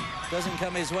 Doesn't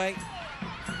come his way.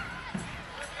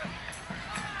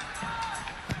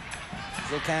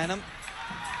 Zulkarnain.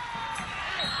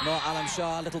 Noor Alam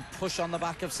Shah, a little push on the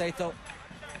back of Seto.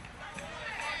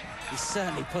 He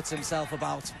certainly puts himself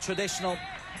about. Traditional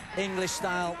English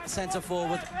style centre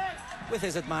forward with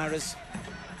his admirers.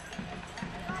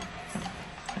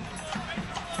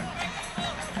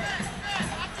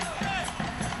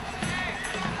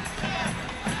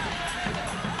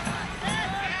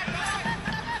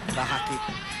 Bahaki.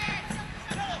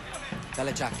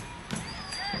 Belajak.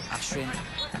 Ashwin.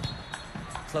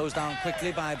 Closed down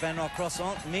quickly by Benoit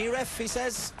Croissant. Me ref, he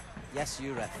says. Yes,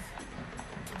 you ref.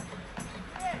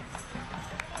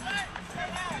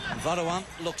 Varawan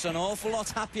looks an awful lot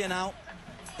happier now.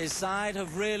 His side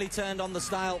have really turned on the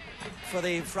style for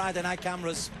the Friday night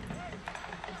cameras.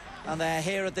 And they're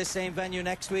here at this same venue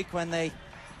next week when they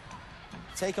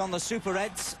take on the Super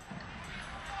Reds.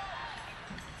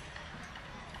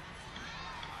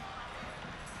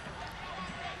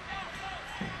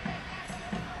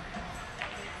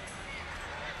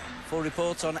 Full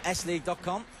reports on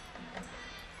SLEAGUE.com.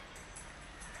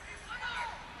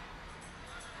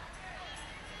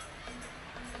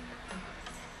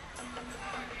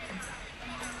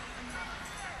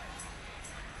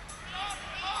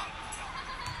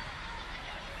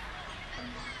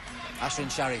 Ashwin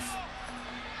Sharif.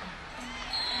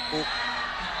 Oh.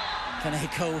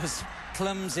 Kaneko was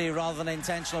clumsy rather than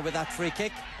intentional with that free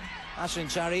kick. Ashwin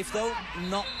Sharif, though,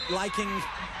 not liking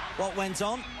what went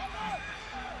on.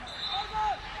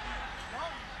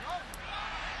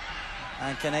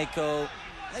 And Kaneko,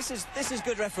 this is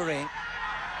good refereeing.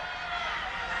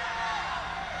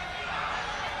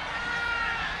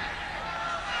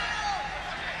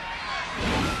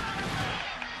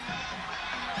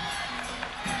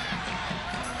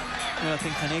 Well, I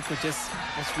think Kaneko just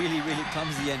was really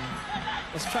clumsy and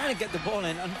was trying to get the ball,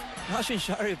 and Ashwin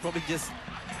Sharif probably just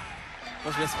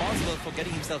was responsible for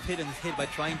getting himself hit in the head by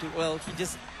trying to, well, he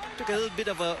just took a little bit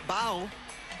of a bow.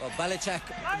 Well, Belichick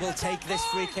will take this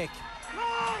free kick.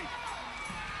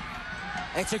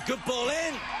 It's a good ball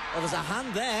in. There was a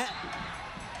hand there.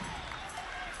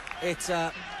 It's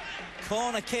a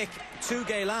corner kick to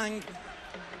Geylang.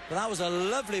 But that was a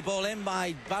lovely ball in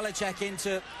by Belichick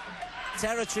into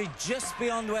territory just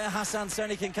beyond where Hassan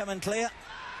Seni can come and clear.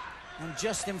 And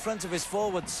just in front of his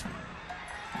forwards.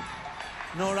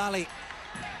 Noor Ali.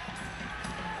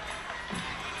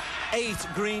 8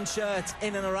 green shirts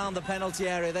in and around the penalty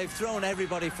area. They've thrown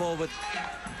everybody forward.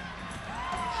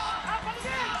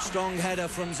 Strong header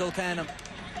from Zulkarnain.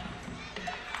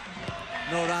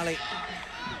 Noor Ali.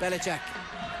 Belichick.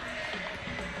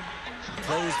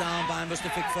 Closed down by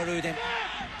Mustafiq Faroudin.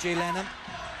 Jalan.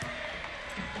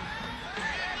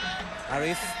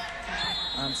 Arif.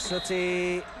 And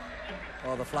Suti.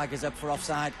 Oh, the flag is up for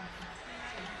offside.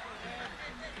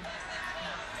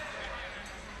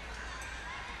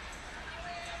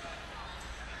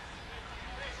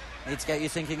 Need to get you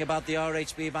thinking about the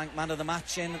RHB Bank man of the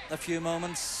match in a few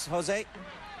moments, Jose.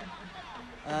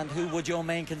 And who would your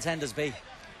main contenders be?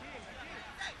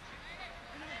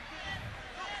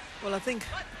 Well, I think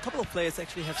a couple of players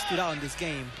actually have stood out in this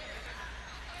game.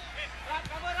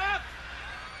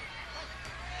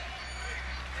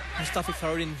 Mustafiq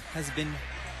Faroudin has been,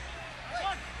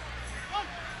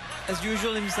 as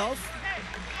usual himself,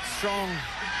 strong,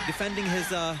 defending his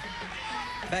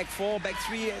back four, back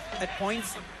three at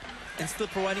points, and still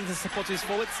providing the support to his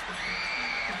forwards.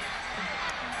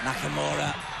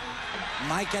 Nakamura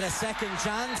might get a second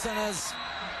chance and has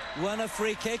won a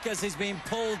free kick as he's been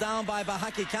pulled down by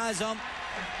Bahaki Kaizom,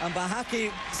 and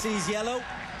Bahaki sees yellow,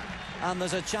 and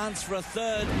there's a chance for a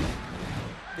third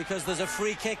because there's a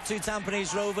free kick to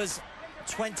Tampines Rovers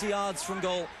 20 yards from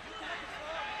goal.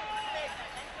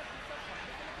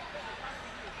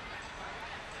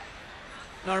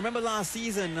 Now, remember last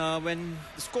season when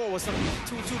the score was some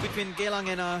 2-2 between Geylang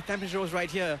and Tampines Rovers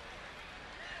right here.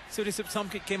 Suti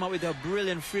Supsamkit came out with a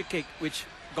brilliant free kick which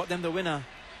got them the winner.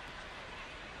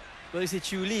 Well, you see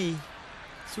Chu Lee,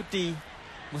 Suti,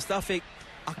 Mustafiq,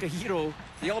 Akahiro,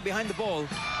 they're all behind the ball.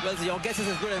 Well, your guess is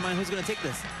as good as mine. Who's going to take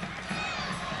this?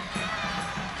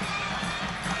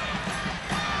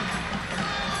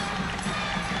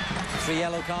 Three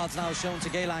yellow cards now shown to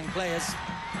Geylang players.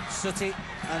 Suti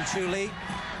and Chu Lee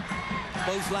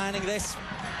both lining this.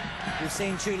 We've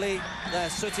seen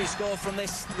Suti score from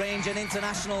this range in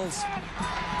internationals.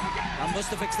 And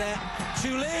Mustafiq's there.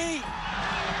 Chu Lee!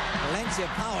 Plenty of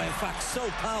power, in fact, so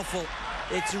powerful.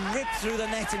 It's ripped through the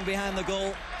netting behind the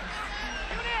goal.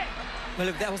 Well,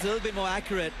 if that was a little bit more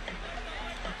accurate,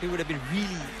 it would have been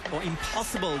really, or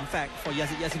impossible, in fact, for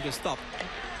Yazid Yassin to stop.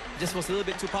 Just was a little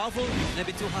bit too powerful and a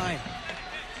bit too high.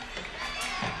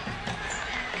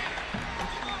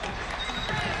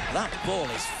 That ball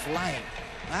is flying,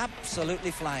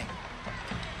 absolutely flying.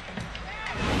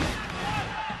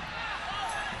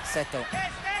 Seto.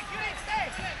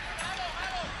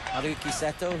 Haruki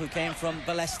Seto, who came from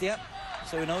Balestia,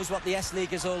 so he knows what the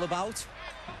S-League is all about.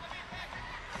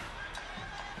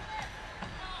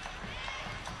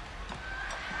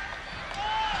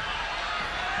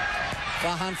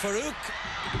 Farhan Farouk.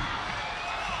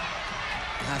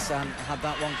 Hassan had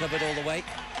that one covered all the way.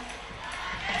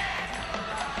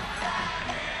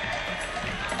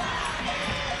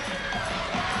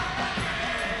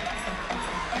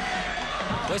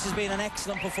 This has been an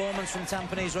excellent performance from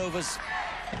Tampines Rovers.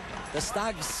 The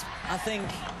Stags, I think,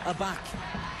 are back.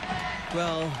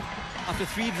 Well, after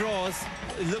 3 draws,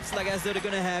 it looks like as though they're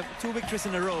going to have 2 victories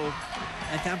in a row.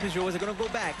 And Tampines Rovers are going to go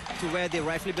back to where they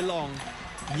rightfully belong,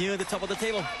 near the top of the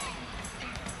table.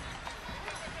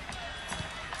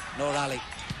 Noor Ali.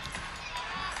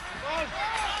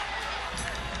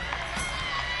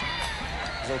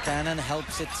 Zulkarnain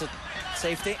helps it to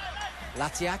safety.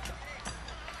 Latiak.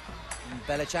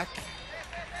 Belichak.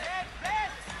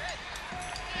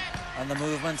 And the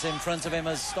movement in front of him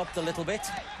has stopped a little bit,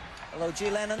 although G.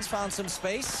 Lennon's found some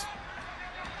space.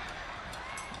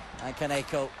 And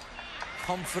Kaneko,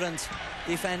 confident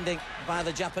defending by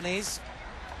the Japanese.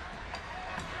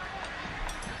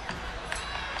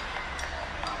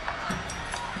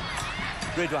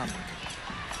 Ridwan.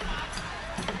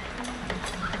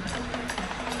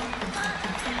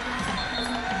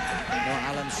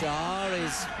 Alan Shah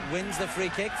wins the free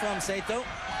kick from Seto.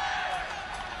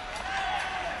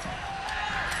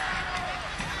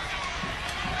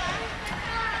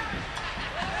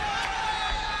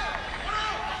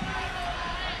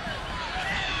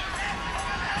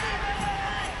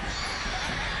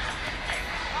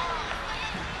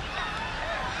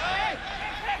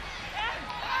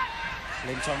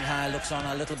 Lim Tong Hai looks on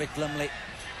a little bit glumly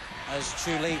as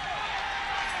Chu Lee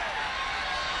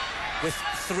with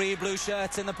 3 blue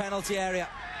shirts in the penalty area.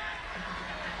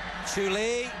 Chu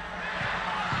Lee,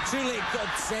 good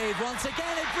save once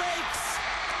again, it breaks!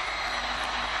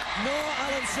 No,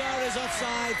 Alan Shah is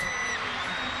offside.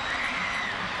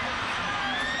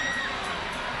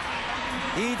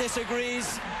 He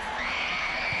disagrees.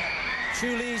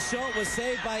 Chu Lee's shot was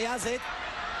saved by Yazid.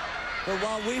 But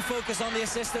while we focus on the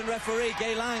assistant referee,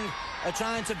 Geylang are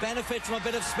trying to benefit from a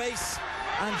bit of space.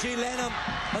 And G. Lenham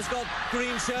has got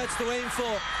green shirts to aim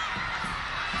for.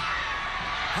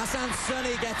 Hassan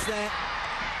Sunny gets there.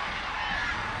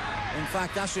 In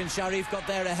fact, Ashrin Sharif got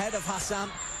there ahead of Hassan.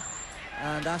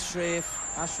 And Ashraf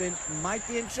Ashwin might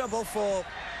be in trouble for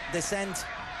descent.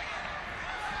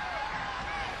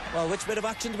 Well, which bit of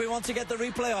action do we want to get the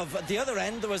replay of? At the other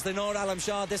end, there was the Noor Alam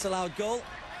Shah disallowed goal.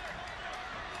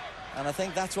 And I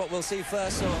think that's what we'll see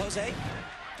first. So, Jose,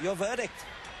 your verdict?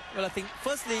 Well, I think,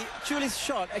 firstly, Chuli's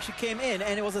shot actually came in,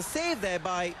 and it was a save there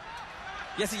by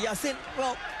Yasin.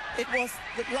 Well, it was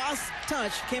the last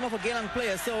touch came off a Geylang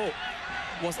player, so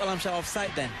was Alam Shah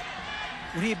offside then?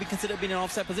 Would he be considered being in an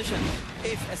offside position?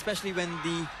 Especially when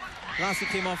the last hit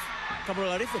came off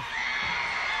Kamrul Arifin.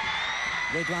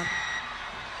 Ridwan.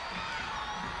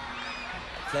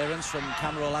 Clearance from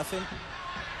Kamrul Arifin.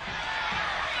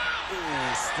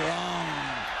 Ooh, strong.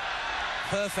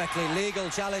 Perfectly legal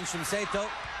challenge from Seto.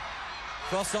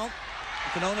 Cross on.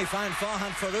 You can only find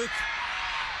Farhan Farouk.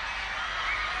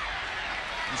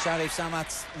 And Sharif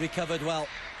Samat's recovered well.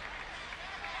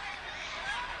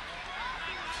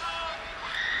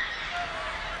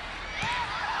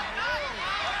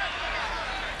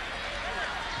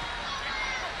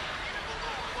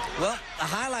 Well, a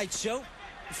highlight show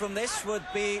from this would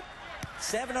be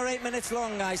 7 or 8 minutes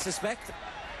long, I suspect.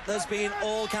 There's been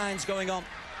all kinds going on.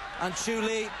 And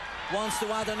Chuli wants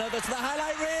to add another to the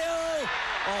highlight reel.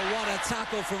 Oh, what a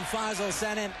tackle from Faisal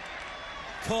Senin.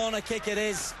 Corner kick it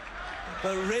is.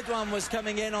 But Ridwan was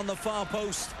coming in on the far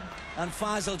post, and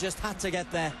Faisal just had to get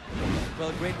there.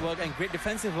 Well, great work and great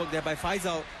defensive work there by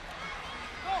Faisal.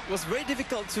 It was very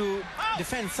difficult to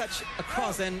defend such a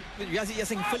cross, and with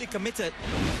Yasin fully committed,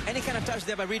 any kind of touch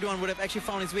there by Ridwan would have actually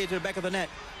found his way to the back of the net.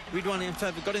 Ridwan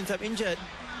himself got himself injured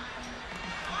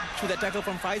through that tackle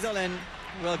from Faisal, and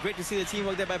well, great to see the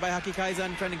teamwork there by Haki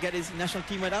Kaizan trying to get his national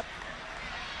teamwork up.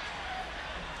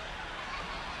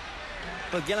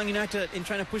 But Geylang United, in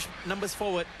trying to push numbers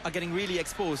forward, are getting really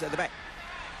exposed at the back.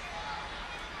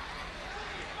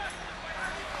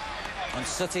 And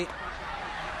Sutty.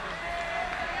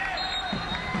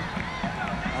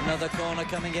 Another corner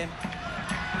coming in.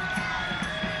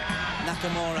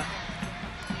 Nakamura.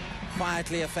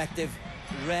 Quietly effective.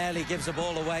 Rarely gives the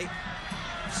ball away.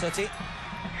 Sutty.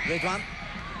 Ridwan.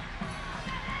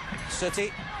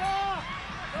 Sutty.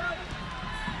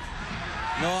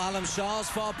 Noor Alam Shah's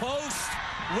far post.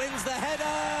 Wins the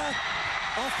header.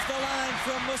 Off the line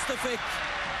from Mustafik.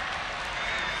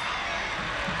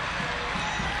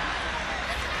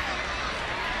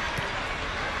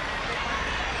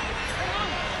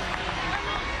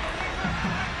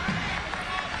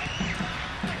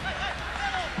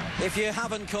 If you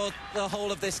haven't caught the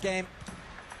whole of this game,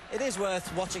 it is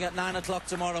worth watching at 9 o'clock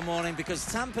tomorrow morning, because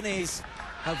Tampines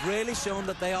have really shown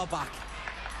that they are back.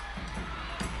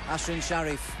 Ashwin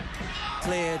Sharif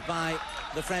cleared by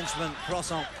the Frenchman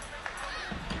Croissant.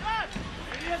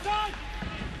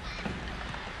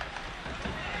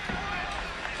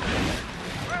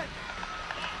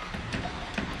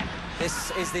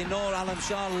 This is the Noor Alam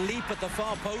Shah leap at the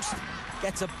far post,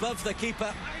 gets above the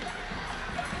keeper.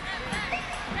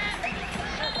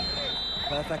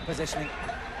 Perfect positioning.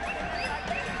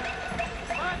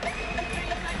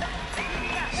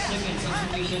 Second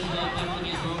substitution by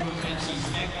Tampines Rovers FC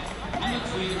back. Number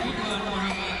 3, Ridwan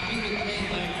Mohammed, being replaced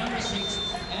by number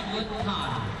 6, Edward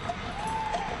Tan.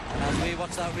 And as we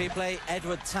watch that replay,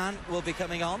 Edward Tan will be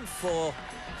coming on for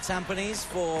Tampines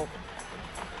for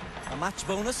a match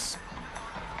bonus.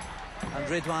 And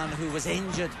Ridwan, who was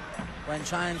injured when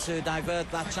trying to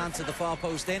divert that chance at the far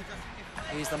post in,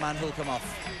 he's the man who'll come off.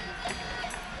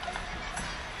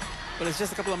 Well, it's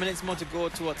just a couple of minutes more to go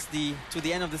towards the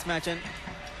end of this match, and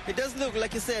it does look,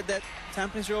 like you said, that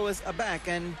Tampines Rovers are back,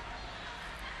 and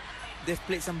they've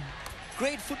played some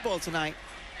great football tonight.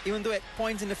 Even though at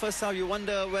points in the first half you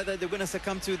wonder whether they're going to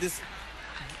succumb to this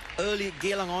early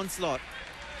Geylang onslaught.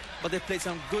 But they played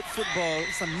some good football,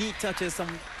 some neat touches,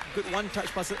 some good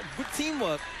one-touch passes, good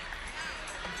teamwork.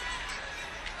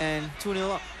 And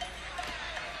 2-0 up.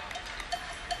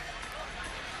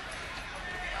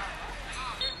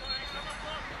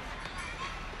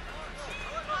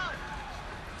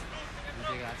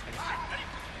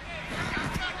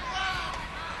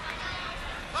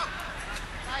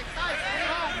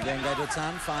 Young Edward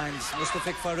Tan finds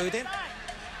Mustafik Faroudin.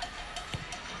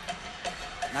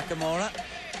 Nakamura.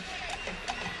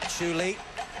 Chuli.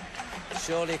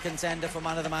 Surely a contender for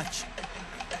man of the match.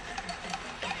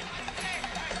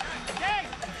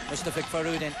 Mustafik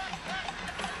Faroudin.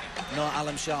 Noor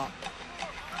Alam Shah.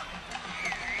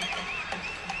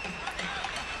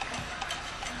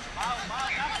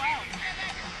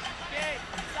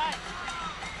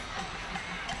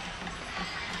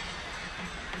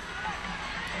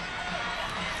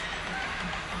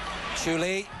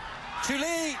 Chuli.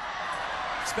 Chuli!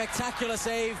 Spectacular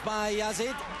save by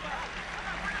Yazid.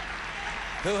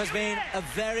 who has been a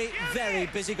very, very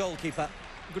busy goalkeeper.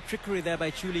 Good trickery there by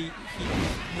Chu Lee.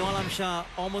 Shah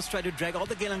almost tried to drag all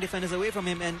the Geylang defenders away from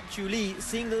him, and Chu Lee,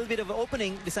 seeing a little bit of an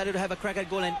opening, decided to have a crack at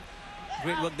goal, and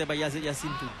great work there by Yazid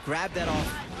Yassin to grab that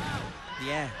off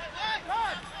the air.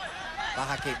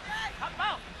 Bahaki.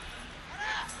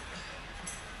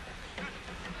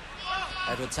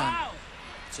 Edward Tan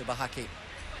to Bahaki.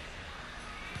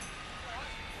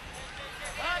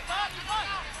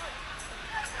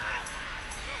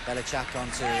 Belichak on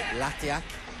to Latiak.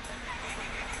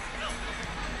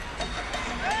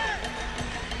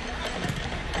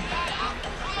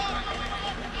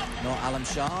 No Alam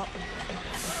Shah.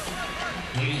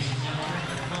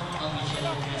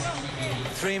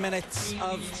 3 minutes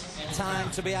of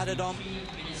time to be added on.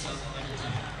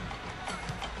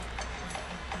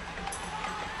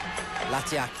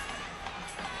 Latiak.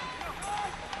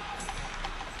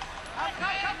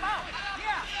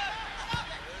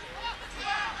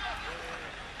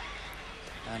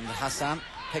 And Hassan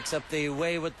picks up the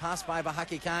wayward pass by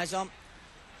Bahaki Kaizon.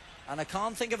 And I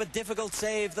can't think of a difficult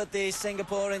save that the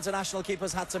Singapore international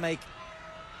keepers had to make.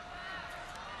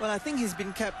 Well, I think he's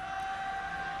been kept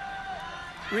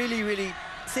really, really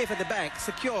safe at the back,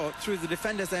 secure through the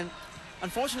defenders, and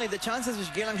unfortunately the chances which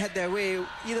Geylang had their way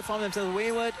either found themselves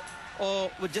wayward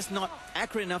or were just not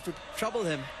accurate enough to trouble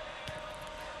him.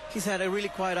 He's had a really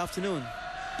quiet afternoon.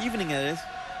 Evening it is.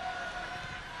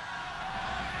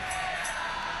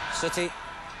 Suti.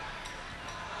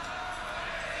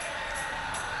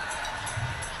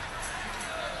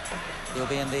 You'll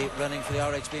be in the running for the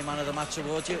RHB Man of the Match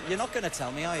award. You're not going to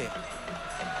tell me, are you?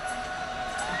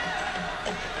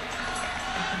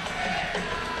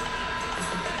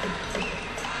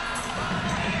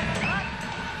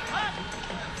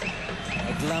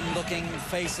 The glum-looking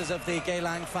faces of the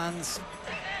Geylang fans.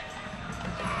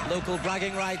 Local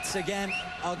bragging rights again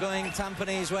are going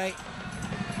Tampines' way.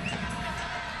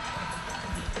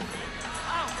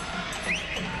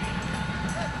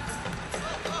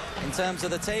 In terms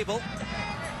of the table,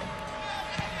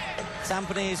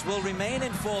 Tampines will remain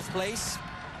in 4th place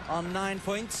on 9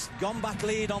 points. Gombak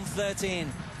lead on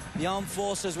 13. The Armed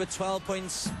Forces with 12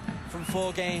 points from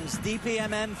 4 games.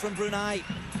 DPMN from Brunei,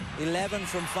 11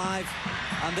 from 5.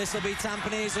 And this will be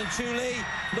Tampines and Chu Lee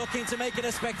looking to make it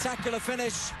a spectacular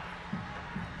finish.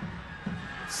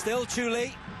 Still Chu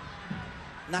Lee.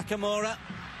 Nakamura.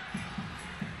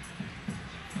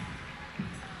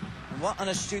 What an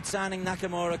astute signing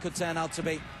Nakamura could turn out to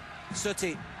be.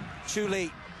 Suti, Chu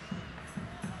Lee,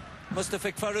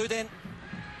 Mustafik Farudin.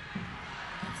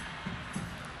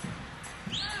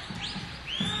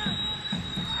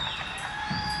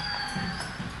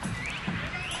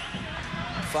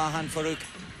 Farhan Farouk,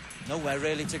 nowhere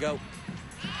really to go.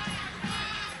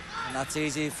 And that's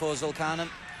easy for Zulkarnain.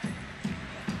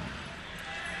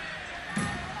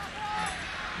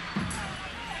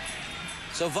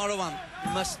 So Vorowan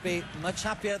must be much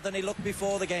happier than he looked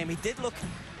before the game. He did look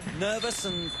nervous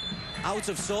and out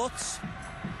of sorts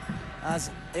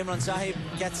as Imran Sahib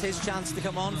gets his chance to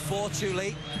come on for Chu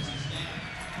Lee.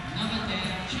 Number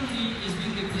 10, Chu Lee is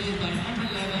being replaced by number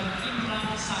 11,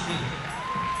 Imran Sahib.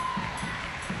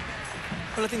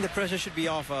 Well, I think the pressure should be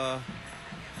off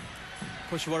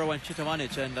Coach Vorowan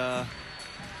Chitavanic, and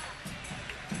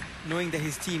knowing that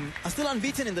his team are still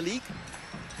unbeaten in the league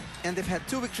and they've had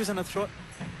 2 victories on the throat.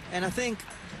 And I think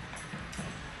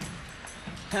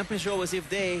Tampines Rovers, if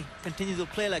they continue to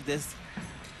play like this,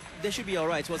 they should be all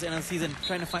right towards the end of the season,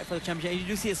 trying to fight for the championship. And you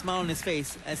do see a smile on his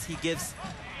face as he gives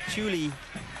Chu Lee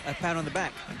a pat on the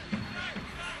back.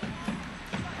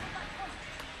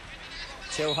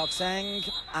 Cho Hok Seng,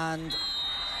 and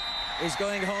is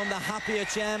going home the happier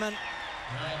chairman.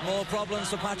 More problems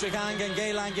for Patrick Ang and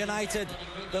Geylang United.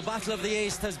 The Battle of the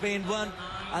East has been won,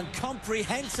 and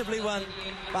comprehensively won,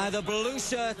 by the blue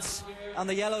shirts and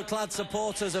the yellow-clad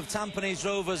supporters of Tampines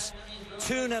Rovers.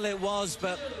 2-0 it was,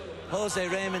 but Jose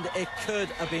Raymond, it could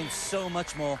have been so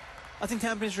much more. I think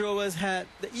Tampines Rovers had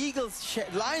the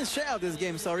Lions share of this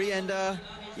game, and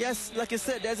yes, like I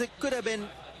said, could have been,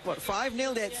 what,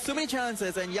 5-0? They had so many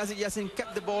chances, and Yazid Yassin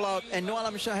kept the ball out, and Noah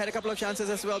Alam Shah had a couple of chances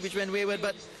as well, which went wayward,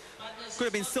 but could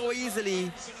have been so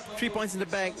easily 3 points in the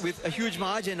bag with a huge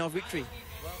margin of victory.